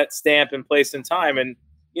leaves that stamp in place in time. And,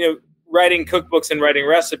 you know, writing cookbooks and writing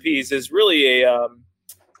recipes is really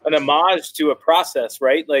an homage to a process,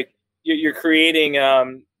 right? Like you're creating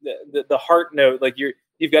the heart note. Like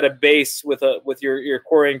you've got a base with your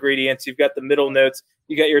core ingredients. You've got the middle notes.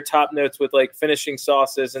 You got your top notes with like finishing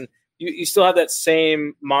sauces, and you still have that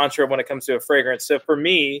same mantra when it comes to a fragrance. So for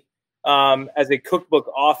me, as a cookbook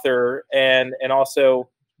author and also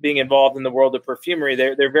being involved in the world of perfumery,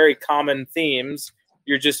 they're very common themes.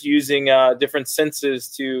 You're just using different senses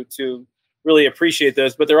to really appreciate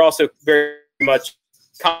those, but they're also very much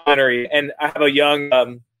complementary. And I have a young,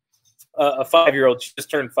 a 5-year-old. She just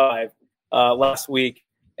turned 5 last week,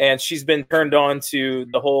 and she's been turned on to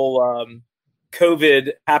the whole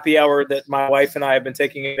COVID happy hour that my wife and I have been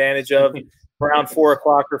taking advantage of. Around 4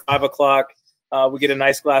 o'clock or 5 o'clock, we get a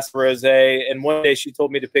nice glass of rosé. And one day she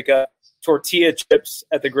told me to pick up tortilla chips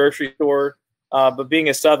at the grocery store. But being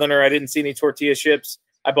a Southerner, I didn't see any tortilla chips.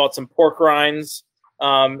 I bought some pork rinds,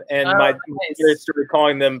 and my parents started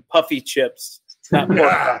calling them puffy chips, not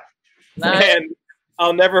pork. Nice. And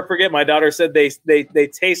I'll never forget, my daughter said they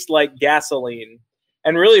taste like gasoline.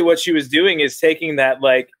 And really what she was doing is taking that,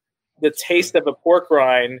 like, the taste of a pork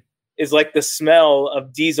rind is like the smell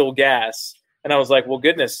of diesel gas. And I was like, well,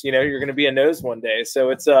 goodness, you know, you're going to be a nose one day.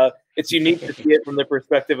 So it's unique to see it from the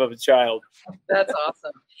perspective of a child. That's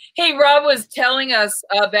awesome. Hey, Rob was telling us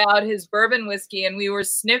about his bourbon whiskey, and we were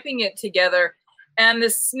sniffing it together. And the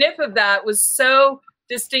sniff of that was so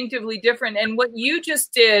distinctively different. And what you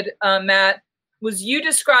just did, Matt, was you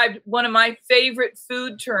described one of my favorite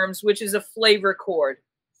food terms, which is a flavor chord.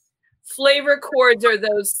 Flavor chords are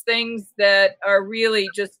those things that are really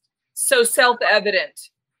just so self-evident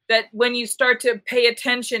that when you start to pay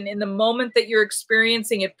attention in the moment that you're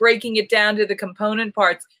experiencing it, breaking it down to the component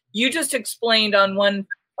parts, you just explained on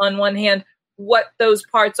one hand what those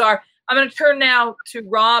parts are. I'm going to turn now to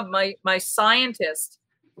Rob, my scientist.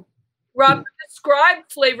 Rob, describe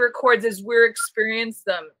flavor chords as we're experiencing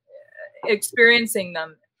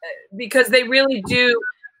them, because they really do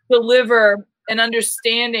deliver an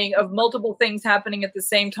understanding of multiple things happening at the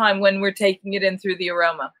same time when we're taking it in through the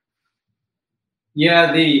aroma.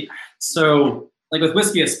 Yeah, so like with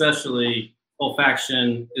whiskey especially,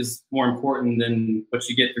 olfaction is more important than what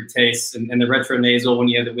you get through taste. And the retronasal, when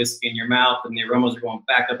you have the whiskey in your mouth and the aromas are going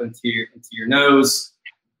back up into your nose,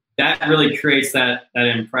 that really creates that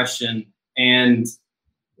impression. And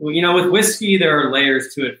you know, with whiskey, there are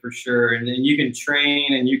layers to it for sure. And then you can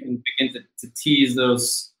train and you can begin to tease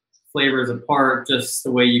those flavors apart just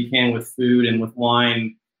the way you can with food and with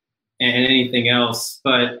wine and anything else.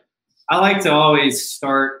 But I like to always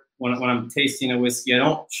start when I'm tasting a whiskey. I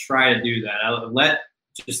don't try to do that. I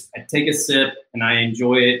take a sip and I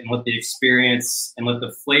enjoy it and let the experience and let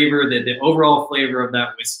the flavor, the overall flavor of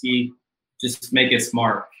that whiskey just make its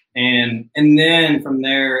mark. And then from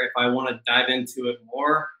there, if I want to dive into it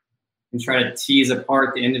more and try to tease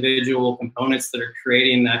apart the individual components that are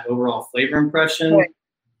creating that overall flavor impression, right,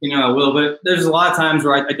 you know, I will. But there's a lot of times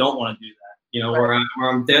where I don't want to do that, you know, right,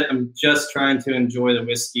 where I'm just trying to enjoy the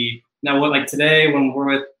whiskey. Now, like today, when we're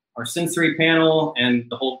with our sensory panel, and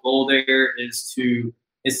the whole goal there is to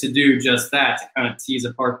do just that, to kind of tease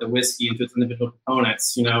apart the whiskey into its individual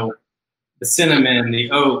components. You know, the cinnamon, the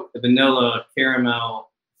oak, the vanilla, caramel,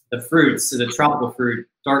 the fruits, the tropical fruit,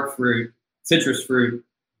 dark fruit, citrus fruit.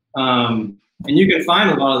 And you can find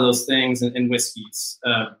a lot of those things in whiskeys,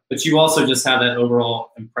 but you also just have that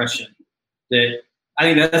overall impression that I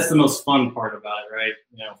think that's the most fun part about it, right?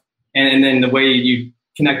 You know, and then the way you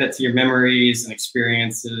connect that to your memories and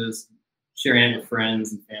experiences, sharing it with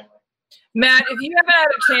friends and family. Matt, if you haven't had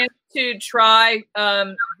a chance to try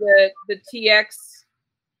the TX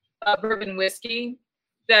bourbon whiskey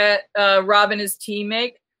that Rob and his team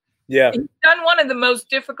make, yeah, he's done one of the most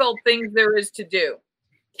difficult things there is to do.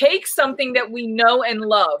 Take something that we know and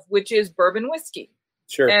love, which is bourbon whiskey.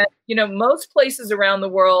 Sure. And, you know, most places around the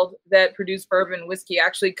world that produce bourbon whiskey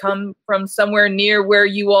actually come from somewhere near where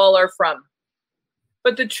you all are from.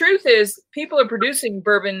 But the truth is, people are producing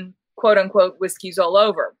bourbon, quote unquote, whiskeys all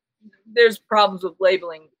over. There's problems with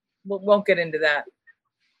labeling. We won't get into that.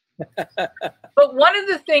 But one of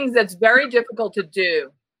the things that's very difficult to do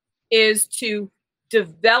is to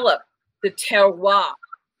develop the terroir,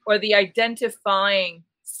 or the identifying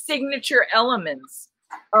signature elements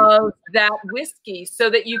of that whiskey, so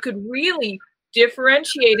that you could really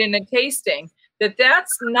differentiate in a tasting that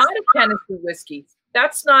that's not a Tennessee whiskey,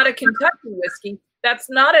 that's not a Kentucky whiskey, that's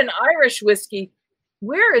not an Irish whiskey.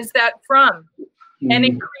 Where is that from? Mm-hmm. And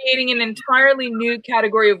in creating an entirely new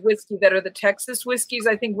category of whiskey that are the Texas whiskeys,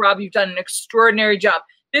 I think, Rob, you've done an extraordinary job.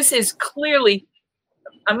 This is clearly,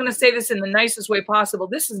 I'm going to say this in the nicest way possible,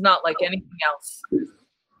 this is not like anything else.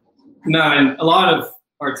 No, and a lot of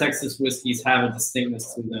our Texas whiskeys have a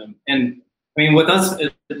distinctness to them. And I mean, with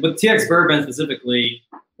TX Bourbon specifically,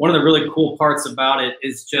 one of the really cool parts about it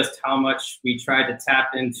is just how much we try to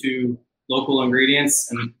tap into local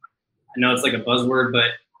ingredients. And I know it's like a buzzword,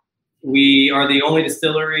 but we are the only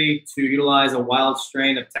distillery to utilize a wild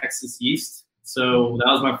strain of Texas yeast. So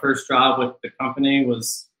that was my first job with the company,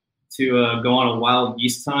 was to go on a wild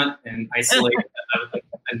yeast hunt and isolate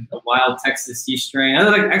a wild Texas yeast strain.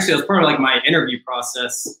 Actually, it was part of like my interview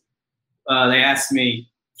process. They asked me,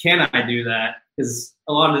 "Can I do that?" Because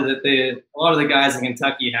a lot of the guys in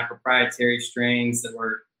Kentucky have proprietary strains that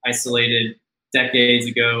were isolated decades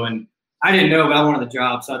ago, and I didn't know, but I wanted the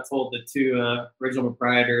job, so I told the two original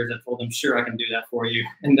proprietors. I told them, "Sure, I can do that for you,"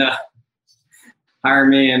 and hire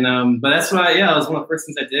me. And but that's what it was one of the first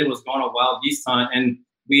things I did, was go on a wild yeast hunt, and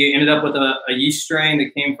we ended up with a yeast strain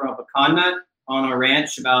that came from a pecan nut on a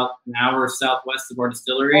ranch about an hour southwest of our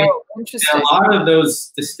distillery. Oh, interesting. And a lot of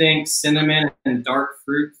those distinct cinnamon and dark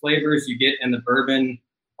fruit flavors you get in the bourbon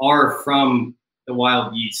are from the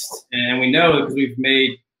wild yeast. And we know because we've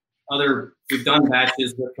done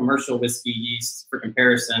batches with commercial whiskey yeast for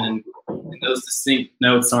comparison, and those distinct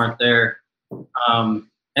notes aren't there.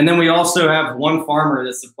 And then we also have one farmer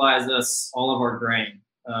that supplies us all of our grain.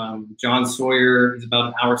 John Sawyer is about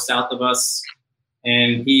an hour south of us.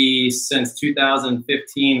 And he, since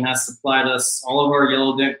 2015, has supplied us all of our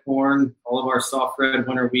yellow dent corn, all of our soft red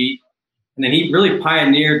winter wheat. And then he really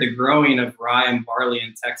pioneered the growing of rye and barley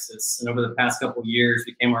in Texas. And over the past couple of years,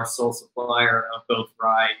 became our sole supplier of both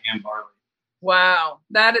rye and barley. Wow,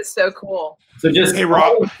 that is so cool. So just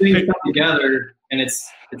all those things come together, and it's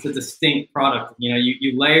a distinct product. You know,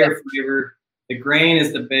 you layer flavor. The grain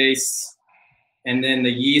is the base. And then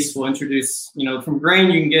the yeast will introduce, you know, from grain,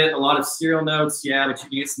 you can get a lot of cereal notes. Yeah, but you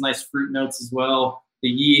can get some nice fruit notes as well. The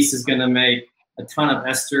yeast is going to make a ton of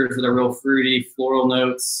esters that are real fruity, floral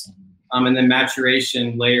notes. And then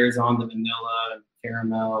maturation layers on the vanilla and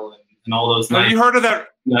caramel and all those. Have you heard of that?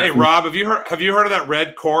 Hey, Rob, have you heard of that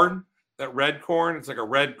red corn? That red corn? It's like a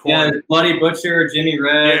red corn. Yeah, Bloody Butcher, Jimmy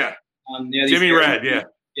Red. Yeah, Jimmy Red, yeah.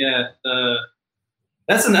 Yeah,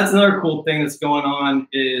 that's another cool thing that's going on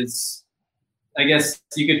is, I guess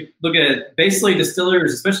you could look at basically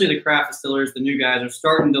distillers, especially the craft distillers, the new guys are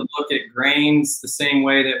starting to look at grains the same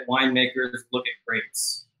way that winemakers look at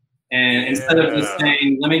grapes. And instead of just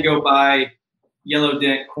saying, let me go buy yellow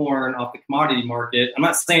dent corn off the commodity market, I'm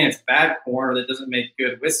not saying it's bad corn or that doesn't make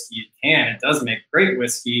good whiskey. It does make great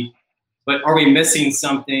whiskey. But are we missing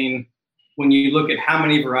something when you look at how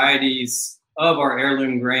many varieties of our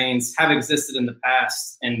heirloom grains have existed in the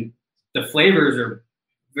past? And the flavors are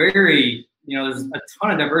very, you know, there's a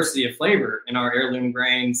ton of diversity of flavor in our heirloom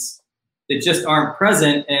grains that just aren't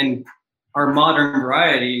present in our modern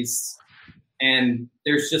varieties. And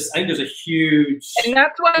there's just, I think there's a huge, and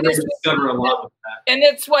that's why discover a lot with that. And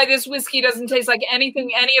that's why this whiskey doesn't taste like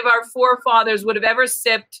anything any of our forefathers would have ever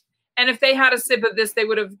sipped. And if they had a sip of this, they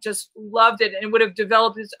would have just loved it, and it would have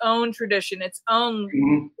developed its own tradition, its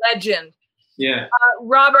own legend. Yeah.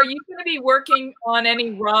 Rob, are you going to be working on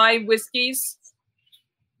any rye whiskeys?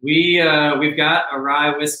 We've got a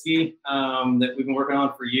rye whiskey that we've been working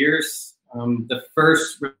on for years. The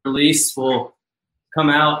first release will come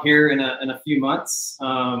out here in a few months,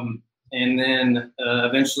 and then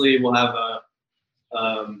eventually we'll have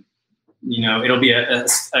it'll be a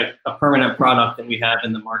permanent product that we have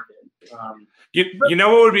in the market. You know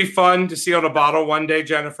what would be fun to see on a bottle one day,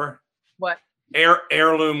 Jennifer? What?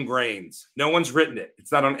 Heirloom grains. No one's written it.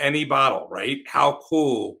 It's not on any bottle, right? How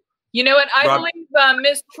cool. You know what? I believe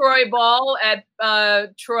Miss Troy Ball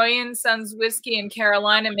at Troy & Sons Whiskey in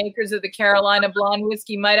Carolina, makers of the Carolina Blonde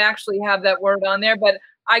Whiskey, might actually have that word on there. But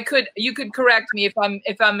you could correct me if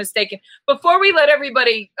I'm mistaken. Before we let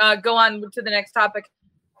everybody go on to the next topic,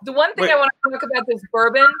 the one thing I want to talk about this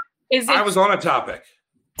bourbon is I was on a topic.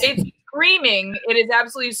 It's screaming. It is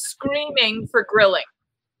absolutely screaming for grilling.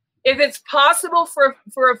 If it's possible for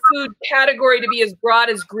a food category to be as broad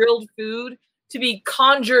as grilled food, to be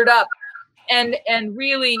conjured up and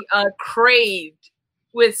really craved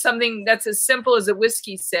with something that's as simple as a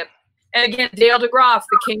whiskey sip. And again, Dale DeGroff,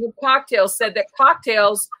 the king of cocktails, said that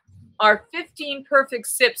cocktails are 15 perfect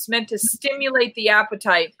sips meant to stimulate the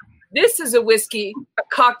appetite. This is a whiskey, a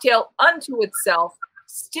cocktail unto itself,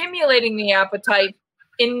 stimulating the appetite,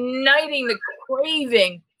 igniting the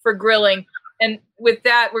craving for grilling. And with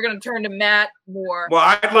that, we're going to turn to Matt more.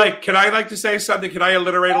 Well, can I to say something? Can I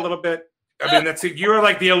alliterate a little bit? I mean, you're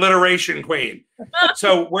like the alliteration queen.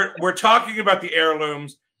 So we're talking about the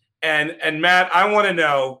heirlooms, and Matt, I want to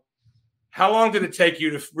know, how long did it take you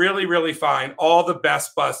to really, really find all the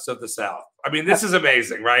best busts of the South? I mean, this is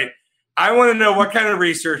amazing, right? I want to know what kind of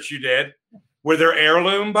research you did. Were there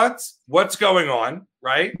heirloom butts? What's going on,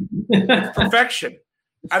 right? Perfection.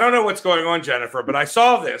 I don't know what's going on, Jennifer, but I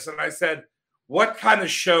saw this and I said, what kind of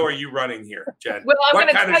show are you running here, Jen? Well, what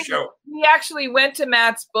kind of show? We actually went to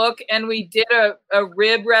Matt's book and we did a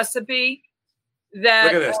rib recipe that,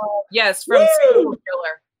 look at this. Yes, from Serial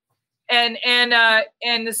Griller.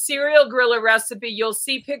 And the Serial Griller recipe, you'll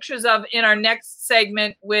see pictures of in our next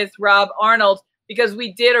segment with Rob Arnold, because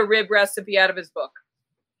we did a rib recipe out of his book.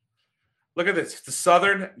 Look at this. The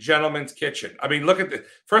Southern Gentleman's Kitchen. I mean, look at this.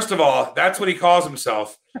 First of all, that's what he calls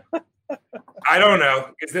himself. I don't know.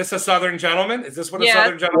 Is this a Southern gentleman? Is this what a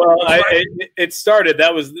Southern gentleman looks like? It started.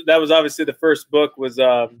 That was obviously the first book was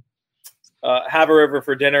Have a River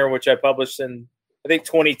for Dinner, which I published in, I think,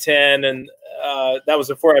 2010. And that was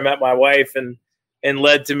before I met my wife and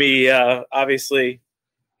led to me, obviously,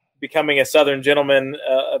 becoming a Southern gentleman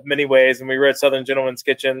of many ways. And we wrote Southern Gentleman's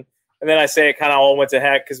Kitchen. And then I say it kind of all went to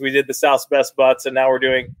heck because we did the South's Best Butts, and now we're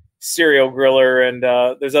doing serial griller, and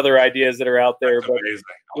there's other ideas that are out there. That's but amazing.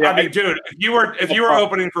 yeah, I mean, dude, if you were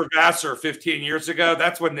opening for Vassar 15 years ago,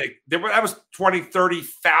 that's when that was 20,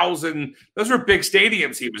 30,000. Those were big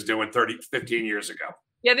stadiums he was doing 15 years ago.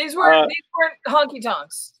 Yeah, these weren't honky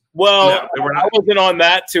tonks. Well, No, I wasn't on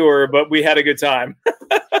that tour, but we had a good time.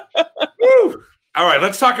 Woo. All right,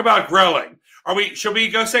 let's talk about grilling. Should we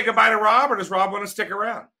go say goodbye to Rob, or does Rob want to stick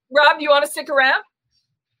around? Rob, do you want to stick around?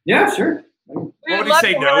 Yeah, sure. What would he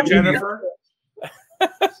say? No, Jennifer.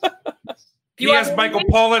 He has Michael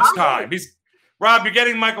Pollitt's time. Rob, you're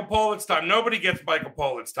getting Michael Pollitt's time. Nobody gets Michael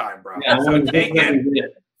Pollitt's time, bro. Yeah, so take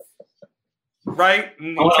it. Right?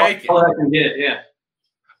 Take it. I can get it, yeah.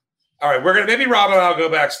 All right, maybe Rob and I'll go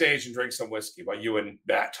backstage and drink some whiskey while you and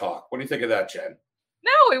Matt talk. What do you think of that, Jen?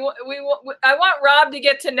 No, I want Rob to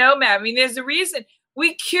get to know Matt. I mean, there's a reason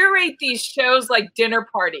we curate these shows like dinner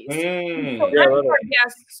parties. So our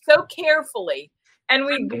guests so carefully, and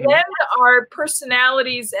we blend our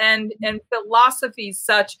personalities and philosophies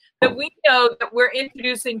such that we know that we're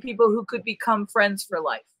introducing people who could become friends for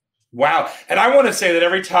life. Wow. And I want to say that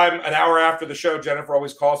every time, an hour after the show, Jennifer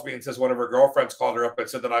always calls me and says one of her girlfriends called her up and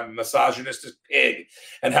said that I'm a misogynistic pig.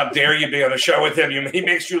 And how dare you be on a show with him? He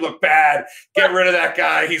makes you look bad. Get rid of that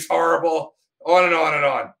guy. He's horrible. On and on and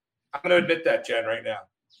on. I'm going to admit that, Jen, right now.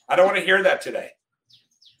 I don't want to hear that today.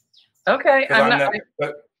 Okay.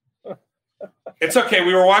 It's okay.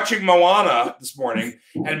 We were watching Moana this morning,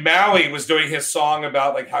 and Maui was doing his song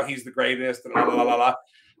about like how he's the greatest and la la la la.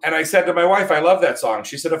 And I said to my wife, I love that song.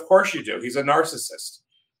 She said, of course you do. He's a narcissist.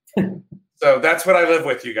 So that's what I live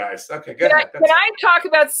with, you guys. Okay, good. Can I talk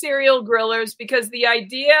about serial grillers? Because the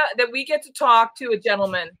idea that we get to talk to a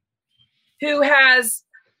gentleman who has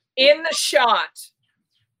in the shot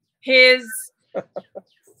his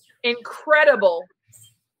incredible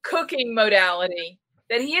cooking modality,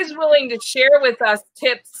 that he is willing to share with us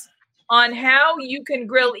tips on how you can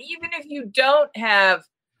grill, even if you don't have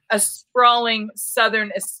a sprawling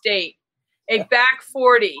southern estate, a back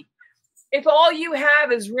 40. If all you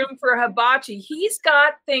have is room for hibachi, he's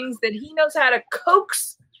got things that he knows how to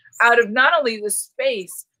coax out of not only the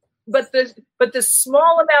space, but the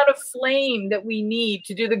small amount of flame that we need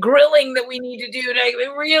to do the grilling that we need to do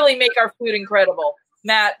to really make our food incredible.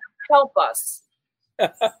 Matt, help us.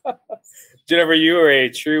 Jennifer, you are a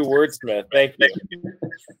true wordsmith. Thank you.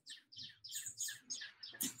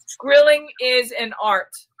 Grilling is an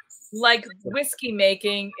art. Like whiskey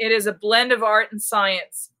making, it is a blend of art and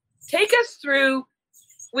science. Take us through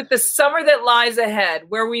with the summer that lies ahead,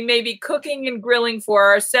 where we may be cooking and grilling for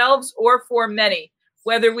ourselves or for many,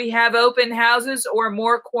 whether we have open houses or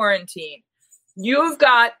more quarantine. You've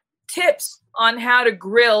got tips on how to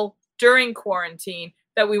grill during quarantine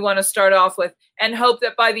that we want to start off with, and hope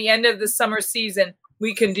that by the end of the summer season,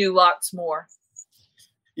 we can do lots more.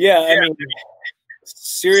 Yeah, I mean,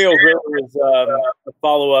 Serial Griller is a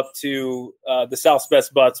follow-up to the South's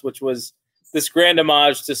Best Butts, which was this grand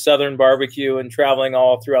homage to Southern barbecue and traveling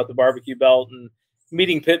all throughout the barbecue belt and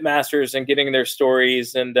meeting pit masters and getting their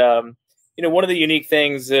stories. And, one of the unique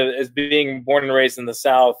things as being born and raised in the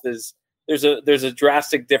South is there's a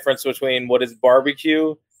drastic difference between what is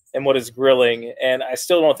barbecue and what is grilling. And I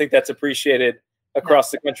still don't think that's appreciated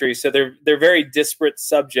across the country. So they're very disparate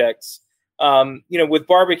subjects. With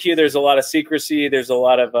barbecue, there's a lot of secrecy. There's a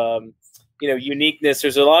lot of, uniqueness.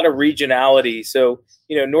 There's a lot of regionality. So,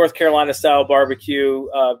 North Carolina style barbecue,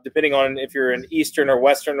 depending on if you're in Eastern or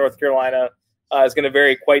Western North Carolina, is going to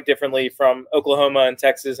vary quite differently from Oklahoma and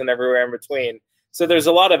Texas and everywhere in between. So there's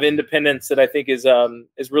a lot of independence that I think is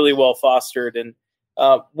really well fostered. And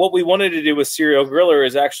what we wanted to do with Serial Griller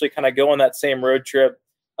is actually kind of go on that same road trip.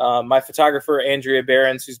 My photographer, Andrea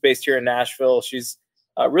Behrens, who's based here in Nashville, she's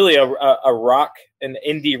really a rock, an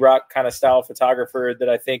indie rock kind of style photographer that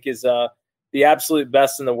I think is the absolute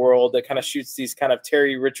best in the world, that kind of shoots these kind of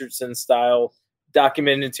Terry Richardson style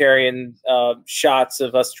documentarian shots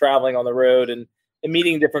of us traveling on the road and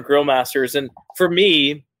meeting different grill masters. And for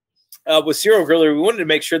me, with Serial Griller, we wanted to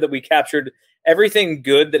make sure that we captured everything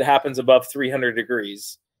good that happens above 300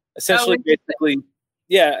 degrees. Essentially, basically,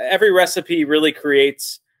 every recipe really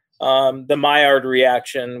creates the Maillard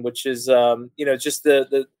reaction, which is, just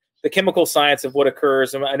the chemical science of what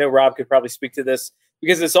occurs. And I know Rob could probably speak to this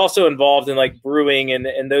because it's also involved in like brewing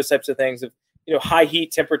and those types of things of, high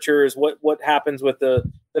heat temperatures, what happens with the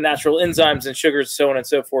natural enzymes and sugars, so on and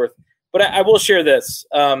so forth. But I will share this.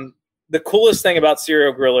 The coolest thing about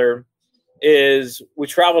Serial Griller is we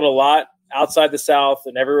traveled a lot outside the South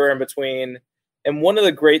and everywhere in between. And one of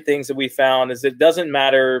the great things that we found is it doesn't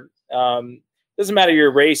matter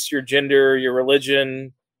your race, your gender, your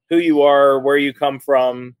religion, who you are, where you come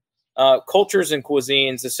from. cultures and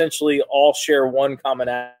cuisines essentially all share one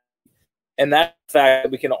commonality, and that's the fact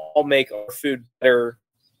that we can all make our food better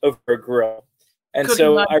over a grill. And Cooking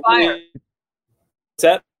so on I fire. really, what's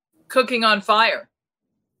that? Cooking on fire.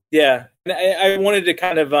 Yeah, and I wanted to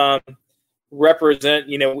kind of represent,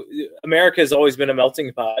 America has always been a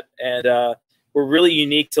melting pot, and we're really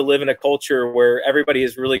unique to live in a culture where everybody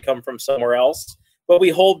has really come from somewhere else, but we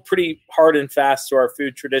hold pretty hard and fast to our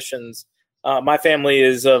food traditions. My family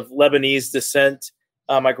is of Lebanese descent.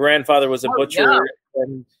 My grandfather was a butcher, yeah.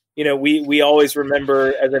 and we always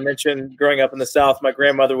remember, as I mentioned, growing up in the South, my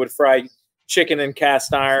grandmother would fry chicken in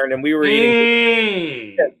cast iron, and we were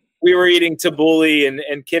eating tabbouleh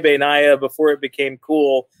and kibbeh naya before it became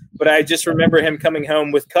cool. But I just remember him coming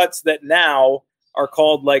home with cuts that now are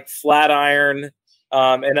called like flat iron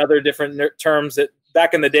and other different terms that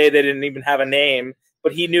back in the day they didn't even have a name.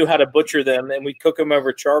 But he knew how to butcher them, and we cook them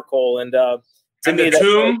over charcoal. And the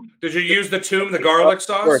toom? Did you use the toom, the garlic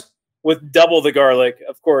sauce? With double the garlic,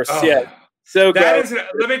 of course. Oh, yeah. So that is.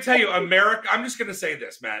 Let me tell you, America. I'm just going to say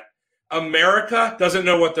this, Matt. America doesn't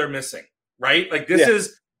know what they're missing, right? Like this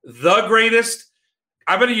is the greatest.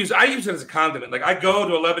 I use it as a condiment. Like I go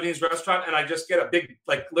to a Lebanese restaurant and I just get a big,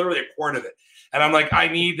 like literally a quart of it, and I'm like,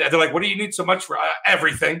 they're like, what do you need so much for?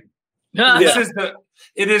 Everything.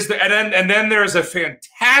 It is the, and then there's a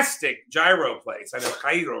fantastic gyro place. I know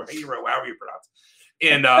Cairo, however you pronounce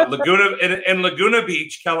it, in Laguna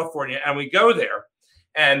Beach, California, and we go there,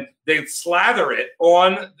 and they slather it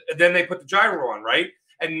on. Then they put the gyro on, right?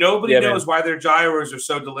 And nobody knows why their gyros are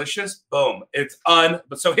so delicious. Boom, it's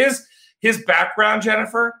So his background,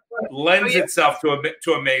 Jennifer, lends itself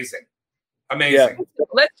to amazing. Amazing. Yeah.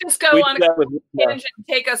 Let's just go on a tangent and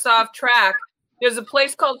take us off track. There's a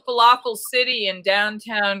place called Falafel City in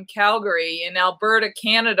downtown Calgary in Alberta,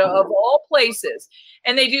 Canada, of all places.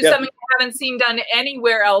 And they do something I haven't seen done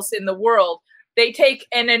anywhere else in the world. They take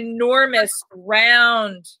an enormous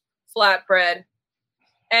round flatbread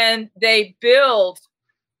and they build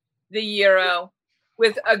the gyro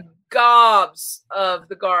with gobs of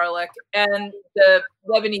the garlic and the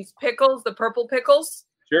Lebanese pickles, the purple pickles.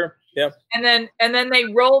 Sure. Yeah. And then they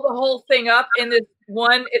roll the whole thing up in this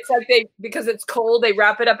one. It's like because it's cold, they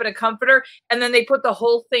wrap it up in a comforter, and then they put the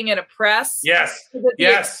whole thing in a press. Yes.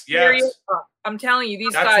 I'm telling you,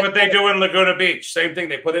 that's guys. That's what they do in Laguna Beach. Same thing.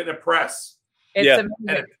 They put it in a press. It's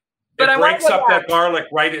amazing. It breaks up that garlic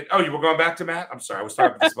right in. Oh, you were going back to Matt? I'm sorry. I was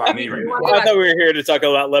talking about me right now. I thought we were here to talk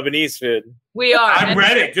about Lebanese food. We are. I'm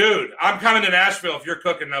ready, dude. I'm coming to Nashville if you're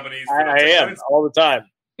cooking Lebanese food. I am all the time.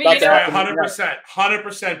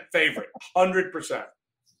 100% favorite. 100%.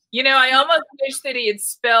 I almost wish that he had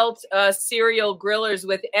spelt cereal grillers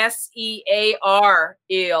with SEAR,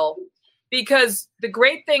 eel. Because the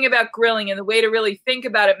great thing about grilling and the way to really think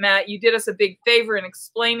about it, Matt, you did us a big favor in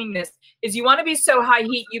explaining this, is you want to be so high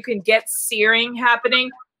heat you can get searing happening,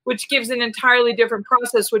 which gives an entirely different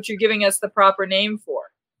process, which you're giving us the proper name for.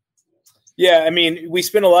 Yeah, I mean, we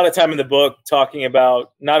spend a lot of time in the book talking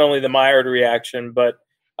about not only the Maillard reaction, but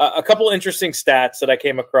a couple interesting stats that I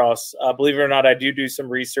came across. Believe it or not, I do some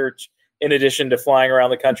research in addition to flying around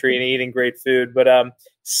the country and eating great food. But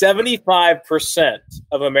 75%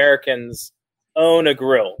 of Americans own a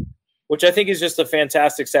grill, which I think is just a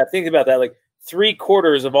fantastic stat. Think about that. Like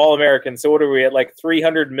 3/4 of all Americans. So what are we at? Like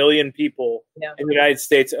 300 million people in the United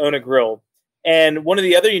States own a grill. And one of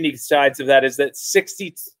the other unique sides of that is that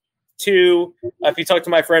 62, if you talk to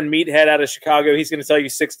my friend Meathead out of Chicago, he's going to tell you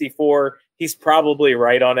 64. He's probably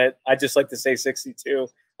right on it. I just like to say 62.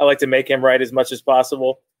 I like to make him right as much as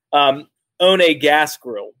possible. Own a gas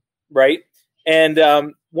grill, right? And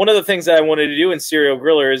one of the things that I wanted to do in Serial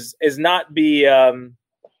Griller is not be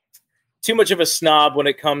too much of a snob when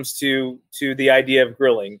it comes to the idea of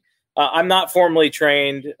grilling. I'm not formally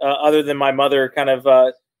trained, other than my mother kind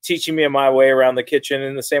of teaching me my way around the kitchen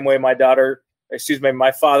in the same way my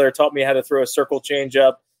father taught me how to throw a circle change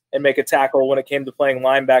up and make a tackle when it came to playing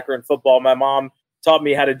linebacker in football. My mom taught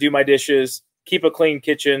me how to do my dishes, keep a clean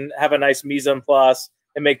kitchen, have a nice mise en place,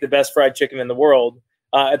 and make the best fried chicken in the world.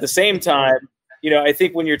 At the same time, I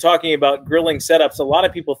think when you're talking about grilling setups, a lot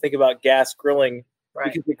of people think about gas grilling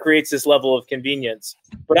because it creates this level of convenience.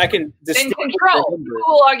 But I can and control. People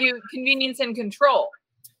will argue convenience and control.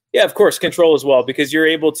 Yeah, of course, control as well, because you're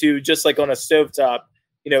able to, just like on a stovetop,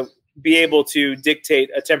 be able to dictate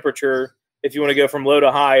a temperature. If you want to go from low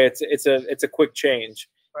to high, it's a quick change.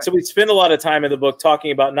 Right. So we spend a lot of time in the book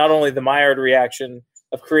talking about not only the Maillard reaction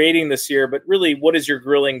of creating the sear, but really what is your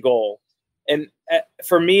grilling goal? And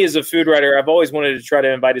for me as a food writer, I've always wanted to try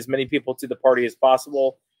to invite as many people to the party as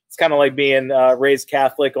possible. It's kind of like being raised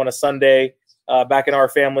Catholic on a Sunday. Back in our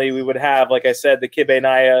family, we would have, like I said, the kibbeh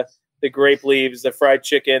naya the grape leaves, the fried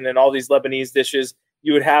chicken, and all these Lebanese dishes.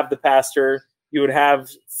 You would have the pastor, you would have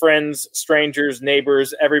friends, strangers,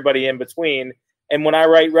 neighbors, everybody in between. And when I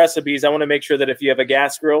write recipes, I want to make sure that if you have a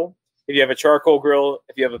gas grill, if you have a charcoal grill,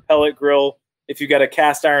 if you have a pellet grill, if you got a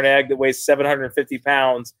cast iron egg that weighs 750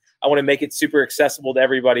 pounds, I want to make it super accessible to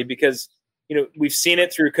everybody because, we've seen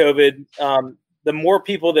it through COVID. The more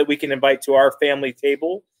people that we can invite to our family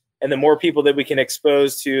table and the more people that we can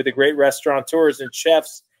expose to the great restaurateurs and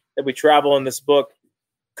chefs that we travel in this book,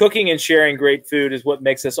 cooking and sharing great food is what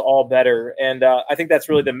makes us all better. And I think that's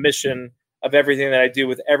really the mission of everything that I do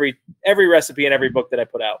with every recipe and every book that I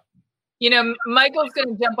put out. Michael's going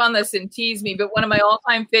to jump on this and tease me, but one of my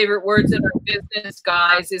all-time favorite words in our business,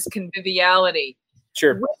 guys, is conviviality.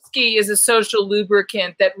 Sure. Whiskey is a social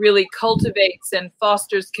lubricant that really cultivates and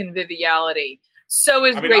fosters conviviality. So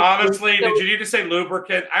is great honestly, food. did you need to say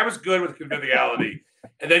lubricant? I was good with conviviality.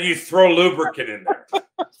 And then you throw lubricant in there.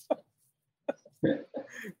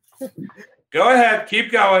 Go ahead.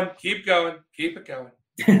 Keep going. Keep it going.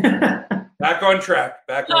 Back on track.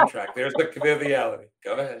 There's the conviviality.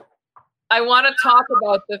 Go ahead. I want to talk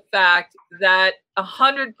about the fact that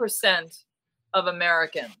 100% of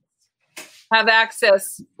Americans have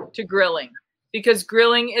access to grilling because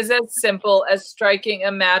grilling is as simple as striking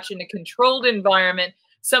a match in a controlled environment.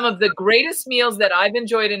 Some of the greatest meals that I've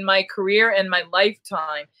enjoyed in my career and my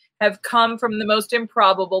lifetime have come from the most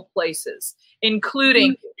improbable places,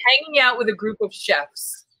 including hanging out with a group of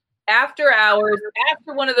chefs after hours,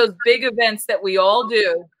 after one of those big events that we all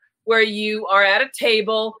do, where you are at a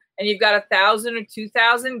table and you've got 1,000 or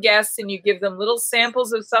 2,000 guests and you give them little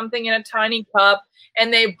samples of something in a tiny cup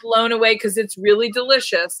and they've blown away because it's really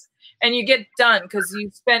delicious. And you get done because you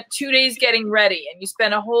spent 2 days getting ready and you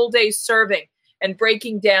spent a whole day serving and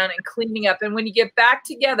breaking down and cleaning up. And when you get back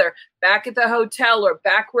together, back at the hotel or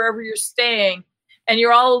back wherever you're staying, and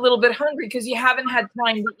you're all a little bit hungry because you haven't had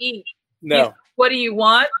time to eat. No. What do you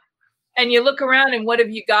want? And you look around and what have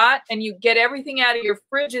you got? And you get everything out of your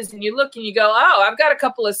fridges and you look and you go, oh, I've got a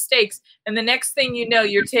couple of steaks. And the next thing you know,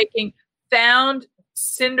 you're taking found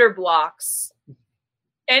cinder blocks,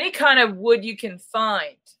 any kind of wood you can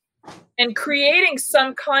find, and creating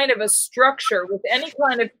some kind of a structure with any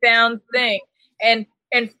kind of found thing and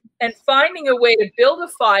finding a way to build a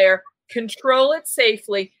fire, control it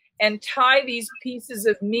safely, and tie these pieces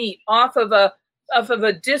of meat off of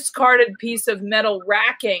a discarded piece of metal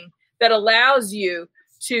racking that allows you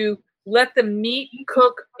to let the meat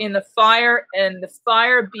cook in the fire and the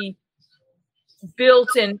fire be built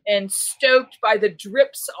and stoked by the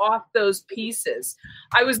drips off those pieces.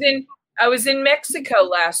 I was in Mexico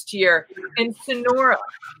last year in Sonora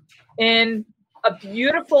in a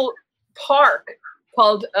beautiful park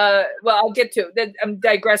called I'll get to it. I'm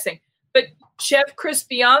digressing. But Chef Chris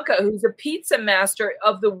Bianca, who's a pizza master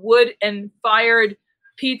of the wood and fired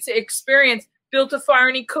pizza experience, built a fire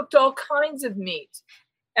and he cooked all kinds of meat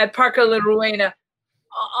at Parque La Ruena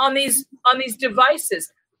on these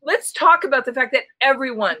devices. Let's talk about the fact that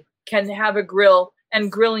everyone can have a grill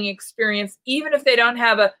and grilling experience, even if they don't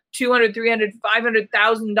have a $200,000, $300,000,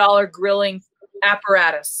 $500,000 grilling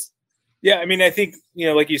apparatus. Yeah, I mean, I think,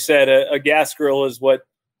 like you said, a gas grill is what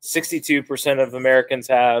 62% of Americans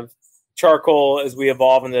have. Charcoal, as we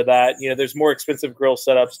evolve into that, there's more expensive grill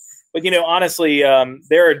setups. But, honestly,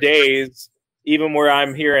 there are days, even where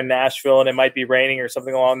I'm here in Nashville and it might be raining or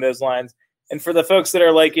something along those lines. And for the folks that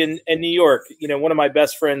are like in New York, one of my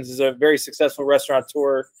best friends is a very successful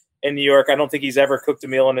restaurateur in New York. I don't think he's ever cooked a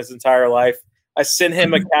meal in his entire life. I sent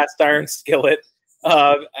him a cast iron skillet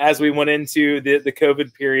as we went into the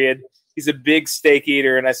COVID period. He's a big steak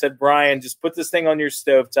eater. And I said, Brian, just put this thing on your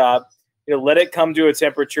stovetop, let it come to a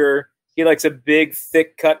temperature. He likes a big,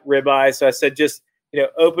 thick cut ribeye. So I said, just,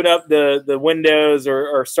 open up the windows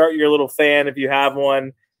or start your little fan if you have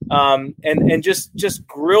one. And just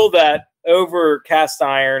grill that over cast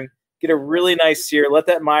iron, get a really nice sear, let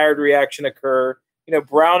that Maillard reaction occur,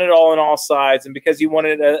 brown it all on all sides. And because you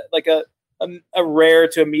wanted a rare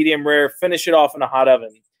to a medium rare, finish it off in a hot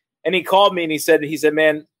oven. And he called me and he said,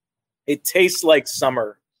 man, it tastes like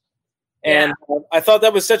summer. And I thought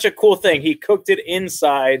that was such a cool thing. He cooked it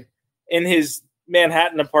inside in his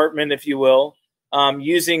Manhattan apartment, if you will,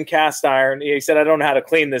 using cast iron. He said, I don't know how to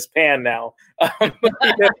clean this pan now.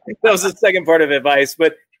 That was the second part of advice.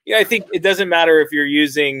 But I think it doesn't matter if you're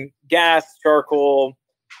using gas, charcoal,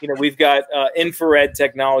 we've got infrared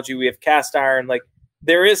technology. We have cast iron. Like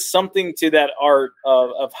there is something to that art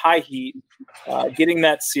of high heat, getting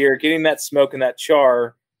that sear, getting that smoke and that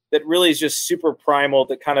char that really is just super primal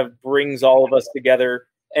that kind of brings all of us together.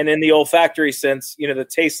 And in the olfactory sense, the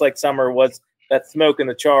taste like summer was that smoke and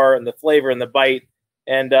the char and the flavor and the bite.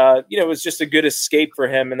 And, it was just a good escape for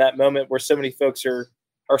him in that moment where so many folks are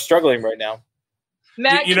struggling right now.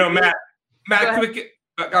 Matt, Matt,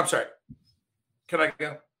 I'm sorry. Can I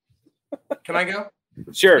go? Can I go?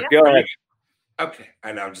 Sure, go ahead. Okay,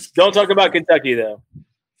 I know. I'm just don't talk about Kentucky though.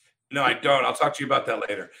 No, I don't. I'll talk to you about that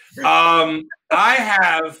later.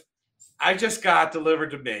 I just got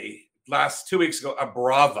delivered to me 2 weeks ago a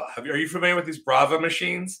Brava. Are you familiar with these Brava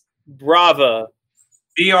machines? Brava.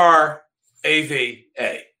 BRAVA.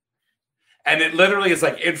 And it literally is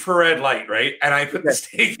like infrared light, right? And I put the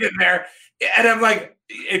steak in there, and I'm like,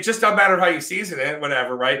 it just doesn't matter how you season it,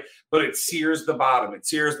 whatever, right? But it sears the bottom. It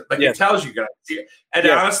sears, it tells you guys. And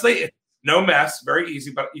honestly, it's no mess, very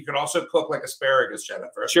easy. But you can also cook like asparagus,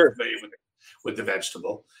 Jennifer. Sure. With the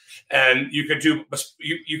vegetable, and you could do.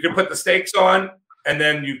 You can put the steaks on, and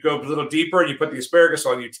then you go a little deeper, and you put the asparagus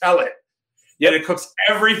on. You tell it. And it cooks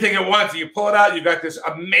everything at once. You pull it out, you got this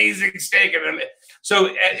amazing steak. And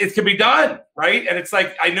so it can be done, right? And it's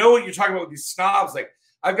like, I know what you're talking about with these snobs. Like,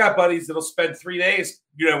 I've got buddies that'll spend 3 days,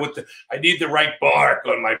 I need the right bark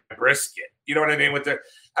on my brisket. You know what I mean? And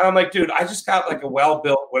I'm like, dude, I just got like a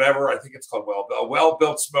well-built, whatever, I think it's called a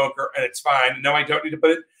well-built smoker, and it's fine. No, I don't need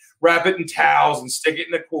to wrap it in towels and stick it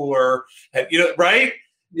in the cooler. And, right?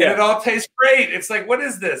 Yeah. And it all tastes great. It's like, what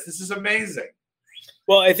is this? This is amazing.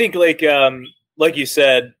 Well, I think like you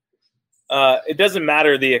said, it doesn't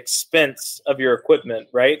matter the expense of your equipment,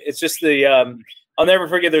 right? It's just I'll never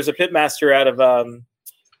forget. There's a pitmaster out of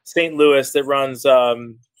St. Louis that runs,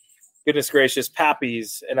 goodness gracious,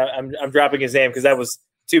 Pappy's, and I'm dropping his name because that was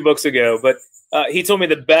 2 books ago. But he told me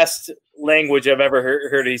the best language I've ever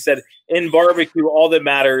heard. He said, in barbecue, all that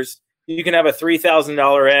matters, you can have a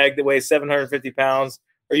 $3,000 egg that weighs 750 pounds,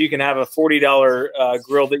 or you can have a $40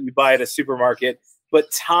 grill that you buy at a supermarket. But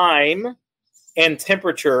time and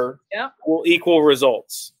temperature will equal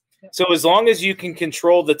results. So as long as you can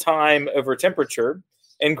control the time over temperature,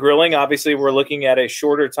 and grilling, obviously, we're looking at a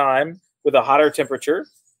shorter time with a hotter temperature.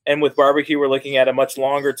 And with barbecue, we're looking at a much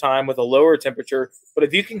longer time with a lower temperature. But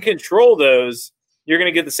if you can control those, you're going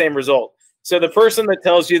to get the same result. So the person that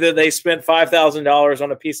tells you that they spent $5,000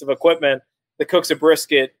 on a piece of equipment that cooks a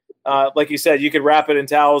brisket, like you said, you could wrap it in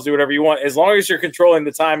towels, do whatever you want. As long as you're controlling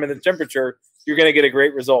the time and the temperature, you're going to get a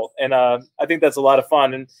great result. And I think that's a lot of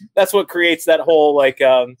fun. And that's what creates that whole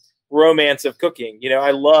romance of cooking.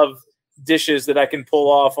 I love dishes that I can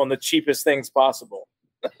pull off on the cheapest things possible.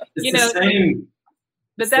 But that's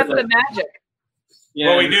the magic. Yeah.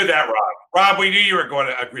 Well, we knew that, Rob. Rob, we knew you were going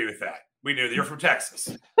to agree with that. We knew that you're from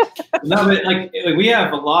Texas. No, but we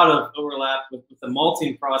have a lot of overlap with the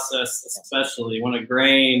malting process, especially when a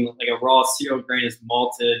grain, like a raw cereal grain, is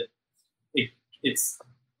malted. It's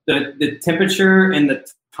the temperature and the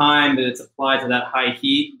time that it's applied to that high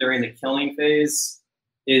heat during the killing phase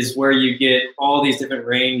is where you get all these different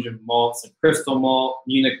range of malts, like crystal malt,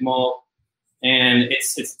 Munich malt, and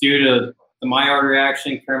it's due to the Maillard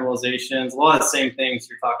reaction, caramelizations, a lot of the same things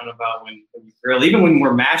you're talking about when you grill. Even when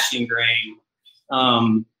we're mashing grain,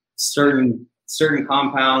 certain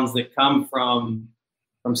compounds that come from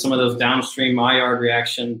some of those downstream Maillard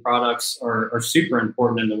reaction products are super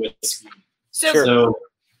important in the whiskey.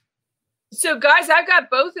 So guys, I've got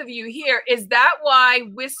both of you here. Is that why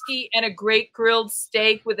whiskey and a great grilled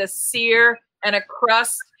steak with a sear and a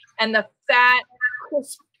crust and the fat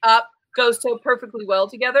crisped up goes so perfectly well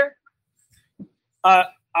together?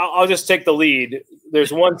 I'll just take the lead.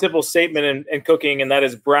 There's one simple statement in cooking, and that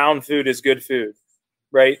is brown food is good food,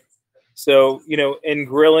 right? So, in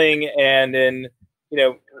grilling and in,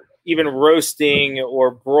 even roasting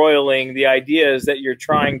or broiling, the idea is that you're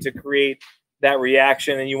trying to create that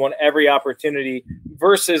reaction and you want every opportunity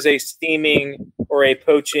versus a steaming or a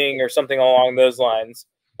poaching or something along those lines.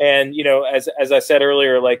 And, as I said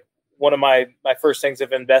earlier, like one of my first things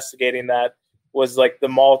of investigating that was like the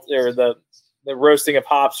malt or the roasting of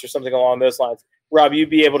hops or something along those lines. Rob,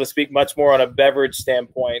 you'd be able to speak much more on a beverage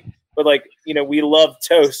standpoint, but we love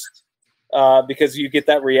toast because you get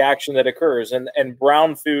that reaction that occurs, and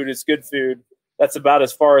brown food is good food. That's about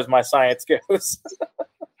as far as my science goes.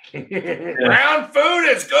 Brown food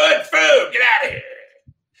is good food. Get out of here.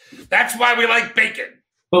 That's why we like bacon.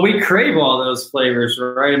 But we crave all those flavors,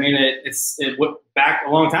 right? I mean, back a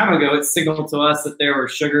long time ago, it signaled to us that there were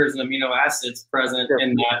sugars and amino acids present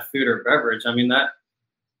in that food or beverage. I mean, that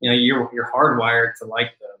you're hardwired to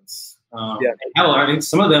like those. Hell, I mean,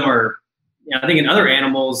 some of them are. I think in other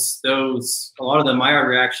animals, a lot of the Maillard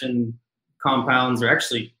reaction compounds are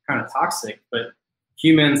actually kind of toxic, but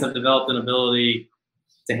humans have developed an ability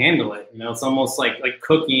to handle it. It's almost like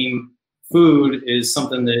cooking. Food is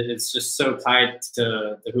something that is just so tied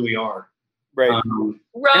to who we are. Right.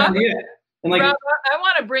 Rob, And like, Rob, I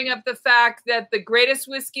want to bring up the fact that the greatest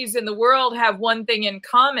whiskeys in the world have one thing in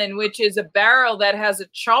common, which is a barrel that has a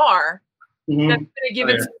char that's going to give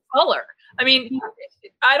it some color. I mean,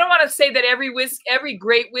 I don't want to say that every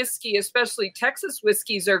great whiskey, especially Texas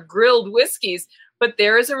whiskeys, are grilled whiskeys, but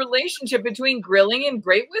there is a relationship between grilling and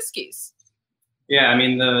great whiskeys. Yeah, I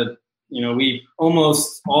mean, we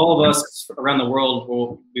almost all of us around the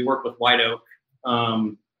world we work with white oak.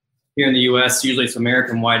 Here in the U.S., usually it's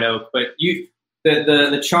American white oak, but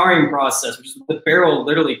the charring process, which is the barrel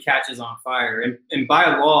literally catches on fire, and by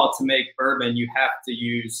law to make bourbon you have to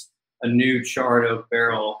use a new charred oak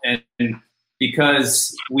barrel, and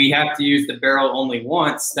because we have to use the barrel only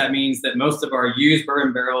once, that means that most of our used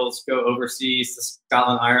bourbon barrels go overseas to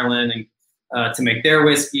Scotland, Ireland, and to make their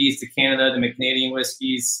whiskeys, to Canada to make Canadian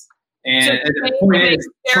whiskeys. And So the point is,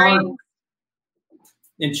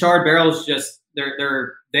 charred barrels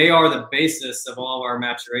they are the basis of all of our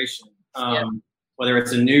maturation, whether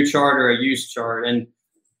it's a new chard or a used chard. And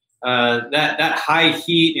that high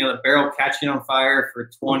heat, the barrel catching on fire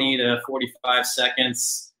for 20 to 45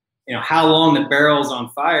 seconds. How long the barrel's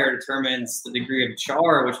on fire determines the degree of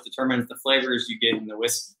char, which determines the flavors you get in the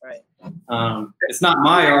whiskey. Right. It's not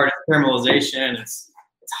my art, it's caramelization. It's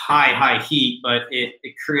high heat, but it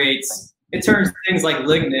turns things like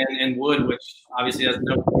lignin and wood, which obviously has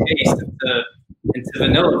no taste, into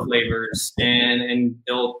vanilla flavors, and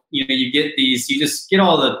they'll you get these, you just get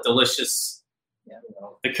all the delicious,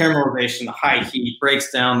 the caramelization, the high heat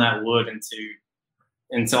breaks down that wood into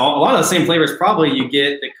a lot of the same flavors probably you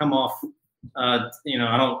get that come off. I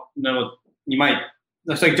don't know. You might.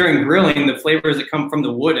 It's like during grilling, the flavors that come from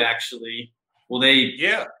the wood actually will they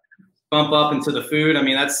bump up into the food. I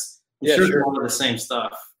mean, that's sure. All of the same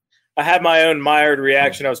stuff. I had my own Maillard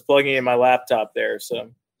reaction. I was plugging in my laptop there,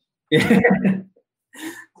 so.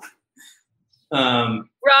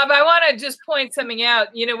 Rob, I want to just point something out.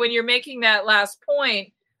 When you're making that last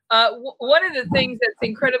point, one of the things that's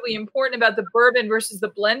incredibly important about the bourbon versus the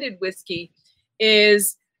blended whiskey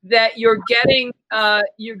is that you're getting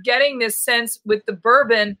this sense with the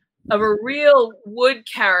bourbon of a real wood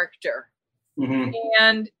character,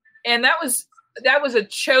 and that was a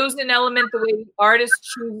chosen element, the way the artist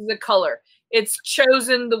chooses the color. It's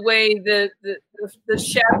chosen the way the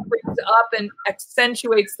chef brings up and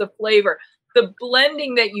accentuates the flavor. The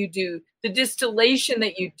blending that you do, the distillation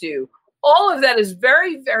that you do, all of that is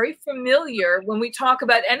very, very familiar when we talk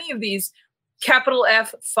about any of these capital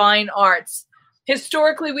F fine arts.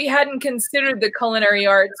 Historically, we hadn't considered the culinary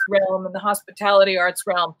arts realm and the hospitality arts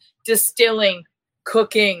realm, distilling,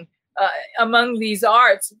 cooking, among these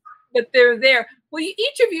arts, but they're there. Will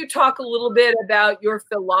each of you talk a little bit about your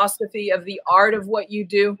philosophy of the art of what you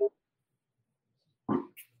do?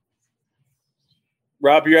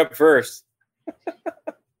 Rob, you're up first.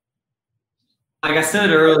 Like I said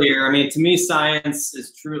earlier, I mean, to me, science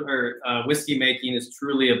is true, or whiskey making is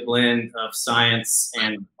truly a blend of science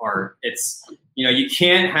and art. It's, you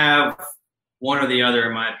can't have one or the other,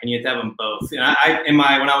 in my opinion. You have to have them both. When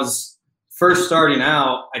I was first starting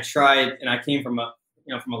out, I tried, and I came from a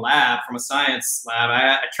science lab.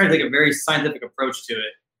 I tried to take a very scientific approach to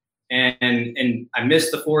it, and I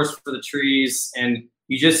missed the forest for the trees. And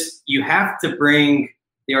you have to bring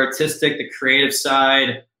the artistic, the creative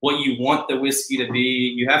side, what you want the whiskey to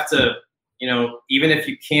be. You have to, even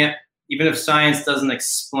if science doesn't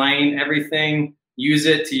explain everything, use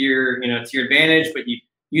it to your advantage, but you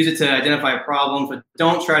use it to identify problems, but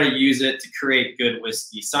don't try to use it to create good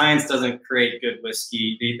whiskey. Science doesn't create good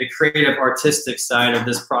whiskey. The creative, artistic side of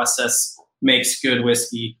this process makes good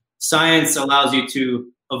whiskey. Science allows you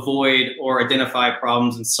to avoid or identify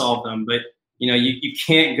problems and solve them, but you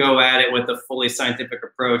can't go at it with a fully scientific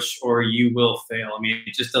approach or you will fail. I mean,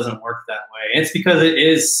 it just doesn't work that way. And it's because it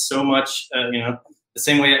is so much, the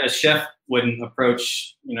same way a chef wouldn't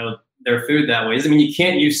approach, their food that way. I mean, you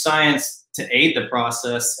can't use science to aid the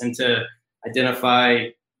process and to identify,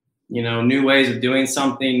 new ways of doing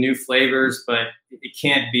something, new flavors, but it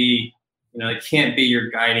can't be,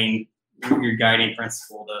 your guiding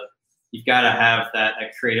principle. You've got to have that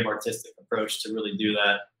creative, artistic approach to really do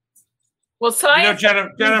that. Well, science.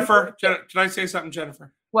 Jennifer, can I say something,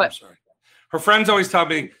 Jennifer? What? I'm sorry. Her friends always tell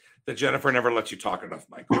me that Jennifer never lets you talk enough,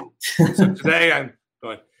 Michael. So today I'm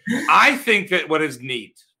going. I think that what is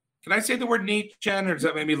neat. Can I say the word neat, Jen, or does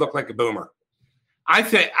that make me look like a boomer? I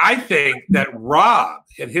think that Rob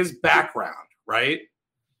and his background, right,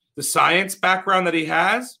 the science background that he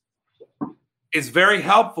has, is very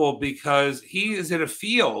helpful because he is in a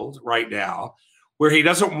field right now where he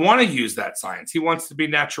doesn't want to use that science. He wants to be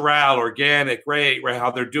natural, organic, right,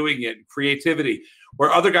 how they're doing it, creativity,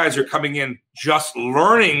 where other guys are coming in just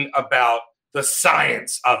learning about the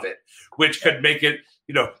science of it, which could make it,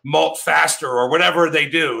 malt faster or whatever they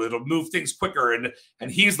do. It'll move things quicker.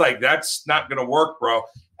 And he's like, that's not going to work, bro.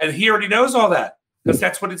 And he already knows all that because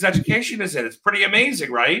that's what his education is in. It's pretty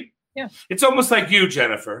amazing, right? Yeah. It's almost like you,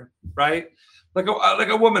 Jennifer, right? Like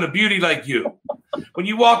a woman, a beauty like you. When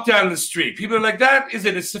you walk down the street, people are like, that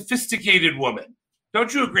isn't a sophisticated woman.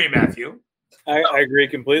 Don't you agree, Matthew? I agree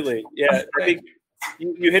completely. Yeah, I think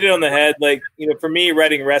you hit it on the head. Like, for me,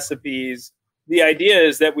 writing recipes, the idea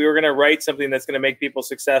is that we were going to write something that's going to make people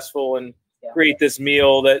successful and create this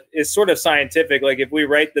meal that is sort of scientific. Like, if we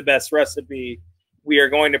write the best recipe, we are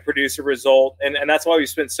going to produce a result. And that's why we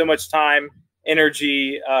spent so much time,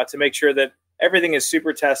 energy to make sure that everything is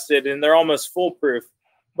super tested and they're almost foolproof.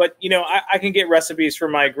 But, I can get recipes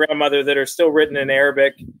from my grandmother that are still written in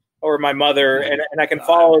Arabic, or my mother, and I can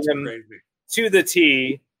follow them to the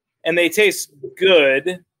T, and they taste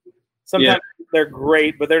good. Sometimes they're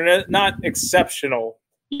great, but they're not exceptional.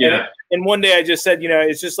 Yeah. And one day I just said,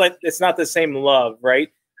 it's just like, it's not the same love, right?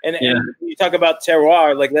 And you talk about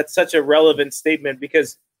terroir, like that's such a relevant statement,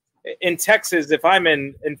 because in Texas, if I'm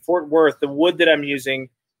in Fort Worth, the wood that I'm using,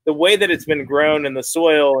 the way that it's been grown, and the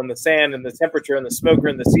soil and the sand and the temperature and the smoker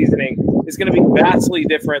and the seasoning is going to be vastly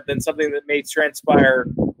different than something that may transpire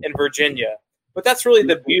in Virginia. But that's really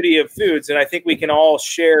the beauty of foods. And I think we can all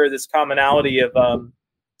share this commonality of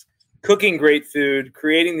cooking great food,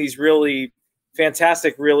 creating these really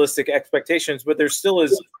fantastic, realistic expectations, but there still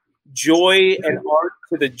is joy and art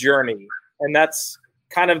to the journey. And that's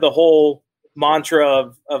kind of the whole mantra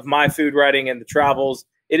of my food writing and the travels.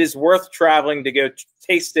 It is worth traveling to go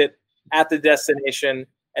taste it at the destination,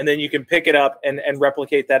 and then you can pick it up and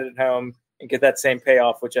replicate that at home and get that same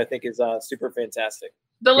payoff, which I think is super fantastic.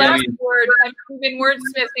 The last word, we've been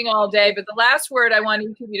wordsmithing all day, but the last word I want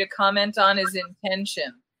each of you to comment on is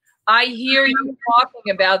intention. I hear you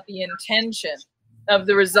talking about the intention of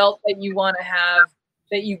the result that you want to have,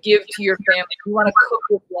 that you give to your family. You want to cook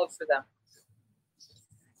with love for them.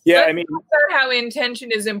 Yeah, Let's talk about how intention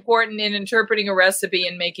is important in interpreting a recipe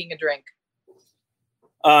and making a drink.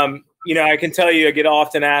 I can tell you, I get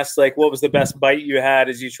often asked, like, what was the best bite you had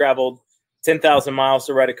as you traveled 10,000 miles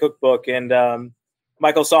to write a cookbook? And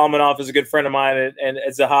Michael Solomanoff is a good friend of mine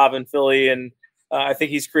at Zahav in Philly. And I think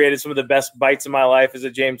he's created some of the best bites in my life as a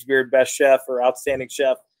James Beard best chef or outstanding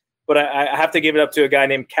chef. But I have to give it up to a guy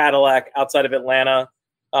named Cadillac outside of Atlanta.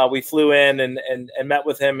 We flew in and met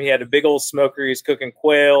with him. He had a big old smoker. He's cooking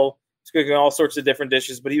quail. He's cooking all sorts of different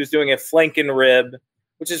dishes. But he was doing a flanken rib,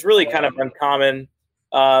 which is really kind of uncommon.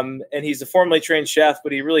 And he's a formally trained chef,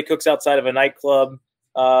 but he really cooks outside of a nightclub.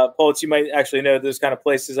 Poets, you might actually know those kind of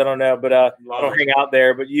places. I don't know, but I don't hang out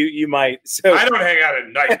there. But you might. So I don't hang out at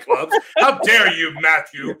nightclubs. How dare you,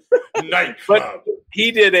 Matthew? Nightclub. But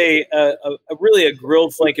he did a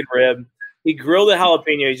grilled flanken rib. He grilled a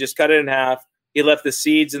jalapeno. He just cut it in half. He left the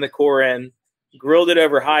seeds and the core in, grilled it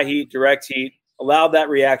over high heat, direct heat, allowed that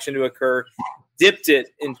reaction to occur, dipped it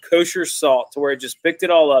in kosher salt to where it just picked it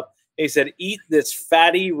all up. And he said, eat this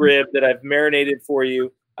fatty rib that I've marinated for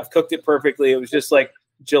you. I've cooked it perfectly. It was just like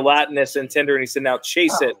gelatinous and tender. And he said, now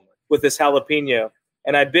chase it with this jalapeno.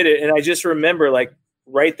 And I bit it. And I just remember, like,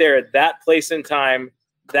 right there at that place in time,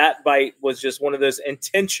 that bite was just one of those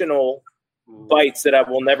intentional bites that I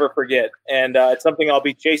will never forget. And it's something I'll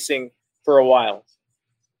be chasing for a while.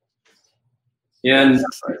 Yeah, and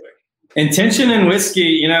intention in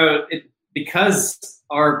whiskey, because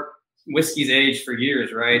our whiskey's aged for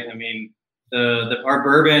years, right? I mean, our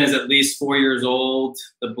bourbon is at least 4 years old.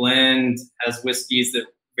 The blend has whiskeys that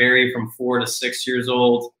vary from 4 to 6 years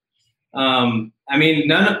old. I mean,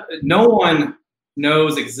 no one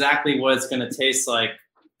knows exactly what it's going to taste like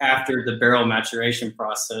after the barrel maturation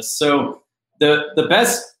process. So the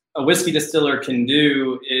best a whiskey distiller can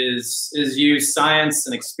do is use science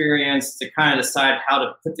and experience to kind of decide how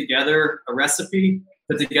to put together a recipe,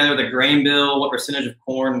 put together the grain bill, what percentage of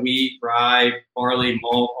corn, wheat, rye, barley,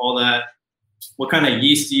 malt, all that. What kind of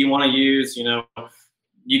yeast do you want to use?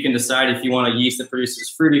 You can decide if you want a yeast that produces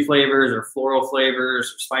fruity flavors or floral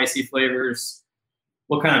flavors or spicy flavors.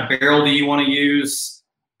 What kind of barrel do you want to use?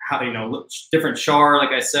 How, different char, like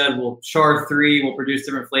I said, char 3 will produce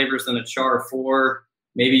different flavors than a char 4.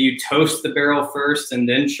 Maybe you toast the barrel first and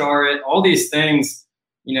then char it. All these things,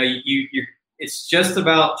 it's just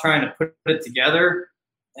about trying to put it together.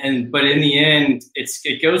 But in the end,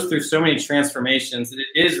 it goes through so many transformations. It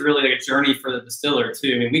is really like a journey for the distiller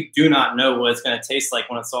too. I mean, we do not know what it's going to taste like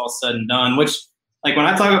when it's all said and done, which, like, when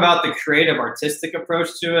I talk about the creative artistic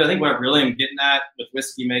approach to it, I think what I really am getting at with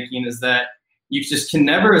whiskey making is that you just can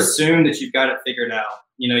never assume that you've got it figured out.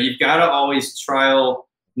 You've got to always trial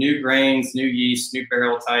new grains, new yeast, new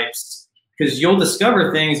barrel types, because you'll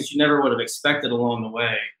discover things that you never would have expected along the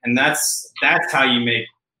way. And that's how you make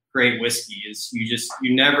great whiskey. Is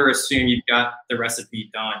you never assume you've got the recipe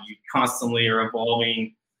done. You constantly are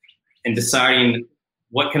evolving and deciding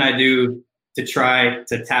what can I do to try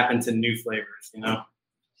to tap into new flavors, you know?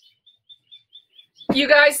 You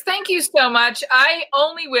guys, thank you so much. I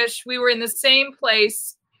only wish we were in the same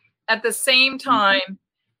place at the same time,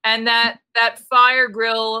 and that fire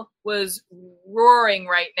grill was roaring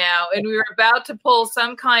right now, and we were about to pull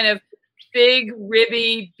some kind of big,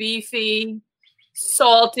 ribby, beefy,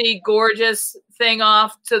 salty, gorgeous thing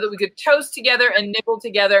off so that we could toast together and nibble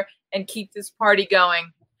together and keep this party going.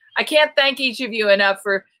 I can't thank each of you enough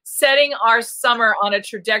for setting our summer on a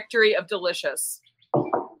trajectory of delicious.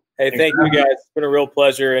 Hey, thank you guys. It's been a real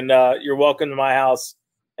pleasure, and you're welcome to my house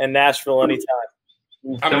in Nashville anytime.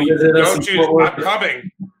 I'm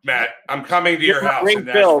coming, Matt. I'm coming to your house. Bring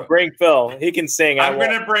Phil. Bring Phil. He can sing. I'm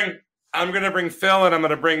gonna bring Phil, and I'm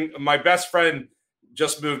gonna bring my best friend.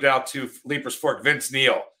 Just moved out to Leapers Fork, Vince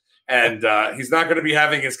Neal, and he's not going to be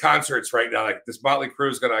having his concerts right now. Like this Motley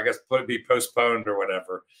Crue is going to, I guess, be postponed or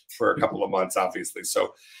whatever for a couple of months, obviously.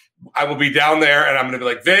 So I will be down there, and I'm going to be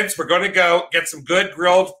like, Vince, we're going to go get some good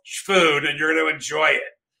grilled food, and you're going to enjoy it.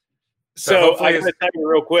 So I'm going to tell you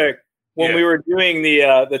real quick. When we were doing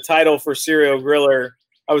the title for Serial Griller,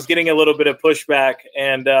 I was getting a little bit of pushback,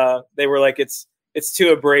 and they were like, it's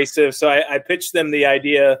too abrasive. So I pitched them the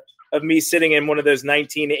idea of me sitting in one of those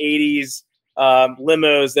 1980s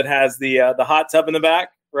limos that has the hot tub in the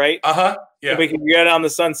back, right? Yeah. And we could go down the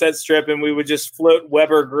Sunset Strip, and we would just float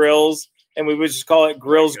Weber grills, and we would just call it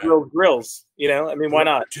Grills. You know, I mean, why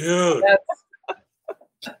not, dude?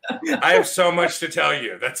 I have so much to tell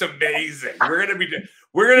you. That's amazing. We're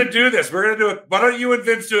gonna do this. We're gonna do it. Why don't you and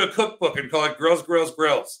Vince do a cookbook and call it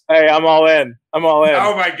Grills? Hey, I'm all in. Oh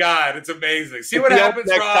my God, it's amazing. See what happens,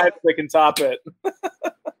 Rob? They can top it.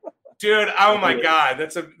 Dude, oh my God,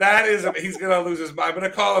 he's gonna lose his mind. I'm gonna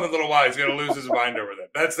call him in a little while. He's gonna lose his mind over that.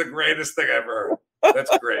 That's the greatest thing I've ever heard.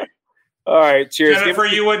 That's great. All right, cheers.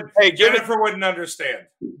 Jennifer wouldn't understand.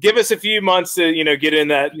 Give us a few months to get in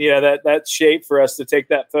that shape for us to take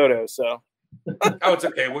that photo. So. Oh, it's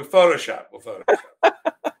okay. We'll Photoshop.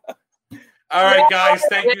 All right, guys.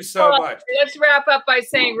 Thank you so much. Let's wrap up by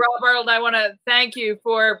saying, Rob Arnold, I want to thank you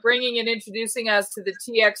for bringing and introducing us to the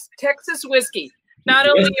Texas whiskey. Not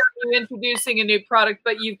only are you introducing a new product,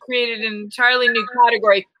 but you've created an entirely new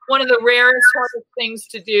category, one of the rarest, hardest things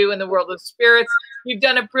to do in the world of spirits. You've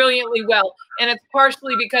done it brilliantly well, and it's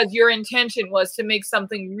partially because your intention was to make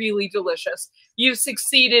something really delicious. You've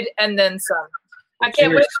succeeded and then some. I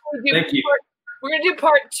can't wait to we're going to do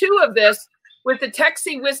part 2 of this with the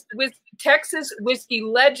Texas whiskey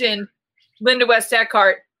legend, Linda West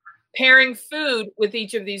Eckhart, pairing food with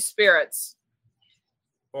each of these spirits.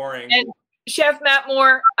 Boring. And Chef Matt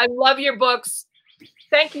Moore, I love your books.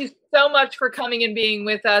 Thank you so much for coming and being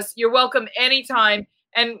with us. You're welcome anytime.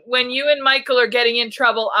 And when you and Michael are getting in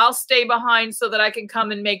trouble, I'll stay behind so that I can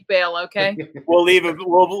come and make bail, okay? We'll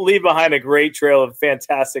leave behind a great trail of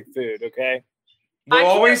fantastic food, okay? We'll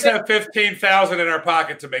always have $15,000 in our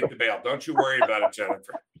pocket to make the bail. Don't you worry about it,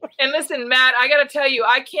 Jennifer. And listen, Matt, I got to tell you,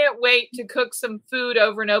 I can't wait to cook some food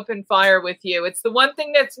over an open fire with you. It's the one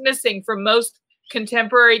thing that's missing from most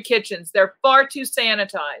contemporary kitchens. They're far too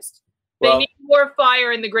sanitized. They need more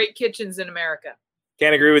fire in the great kitchens in America.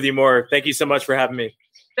 Can't agree with you more. Thank you so much for having me.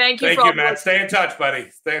 Thank you, Matt. Stay in touch,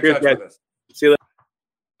 buddy. Stay in touch with us. See you later.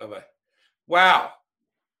 Bye-bye. Wow.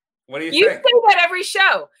 What do you think? You say that every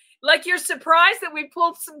show. Like you're surprised that we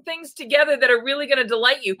pulled some things together that are really going to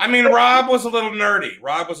delight you. I mean, Rob was a little nerdy.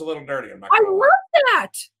 I love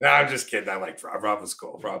that. No, I'm just kidding. I like Rob. Rob was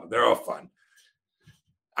cool. They're all fun.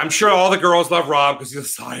 I'm sure all the girls love Rob because he's a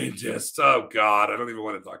scientist. Oh, God. I don't even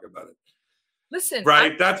want to talk about it. Listen.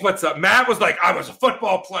 Right? That's what's up. Matt was like, I was a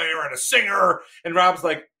football player and a singer. And Rob's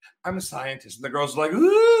like, I'm a scientist. And the girls are like,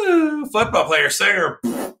 ooh, football player, singer,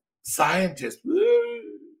 scientist. Ooh.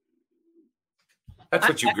 That's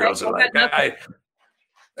what you girls are like.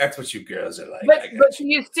 That's what you girls are like. But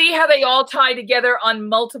you see how they all tie together on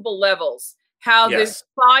multiple levels. How there's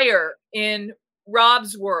fire in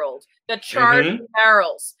Rob's world that charred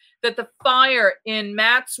barrels, that the fire in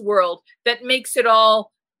Matt's world that makes it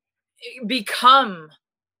all become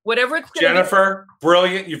whatever it's going to be. Jennifer,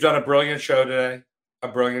 brilliant. You've done a brilliant show today. A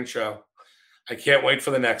brilliant show. I can't wait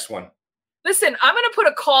for the next one. Listen, I'm going to put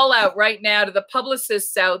a call out right now to the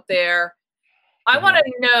publicists out there. I want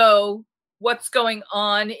to know what's going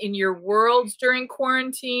on in your worlds during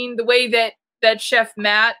quarantine, the way that Chef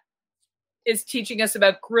Matt is teaching us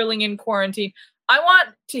about grilling in quarantine. I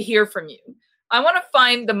want to hear from you. I want to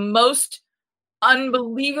find the most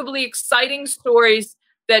unbelievably exciting stories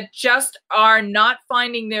that just are not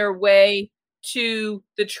finding their way to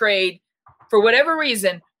the trade for whatever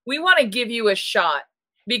reason, we want to give you a shot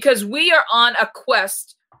because we are on a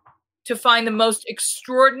quest to find the most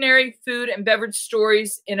extraordinary food and beverage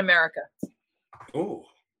stories in America. Ooh,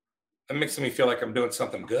 that makes me feel like I'm doing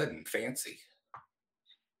something good and fancy.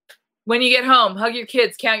 When you get home, hug your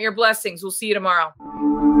kids, count your blessings. We'll see you tomorrow.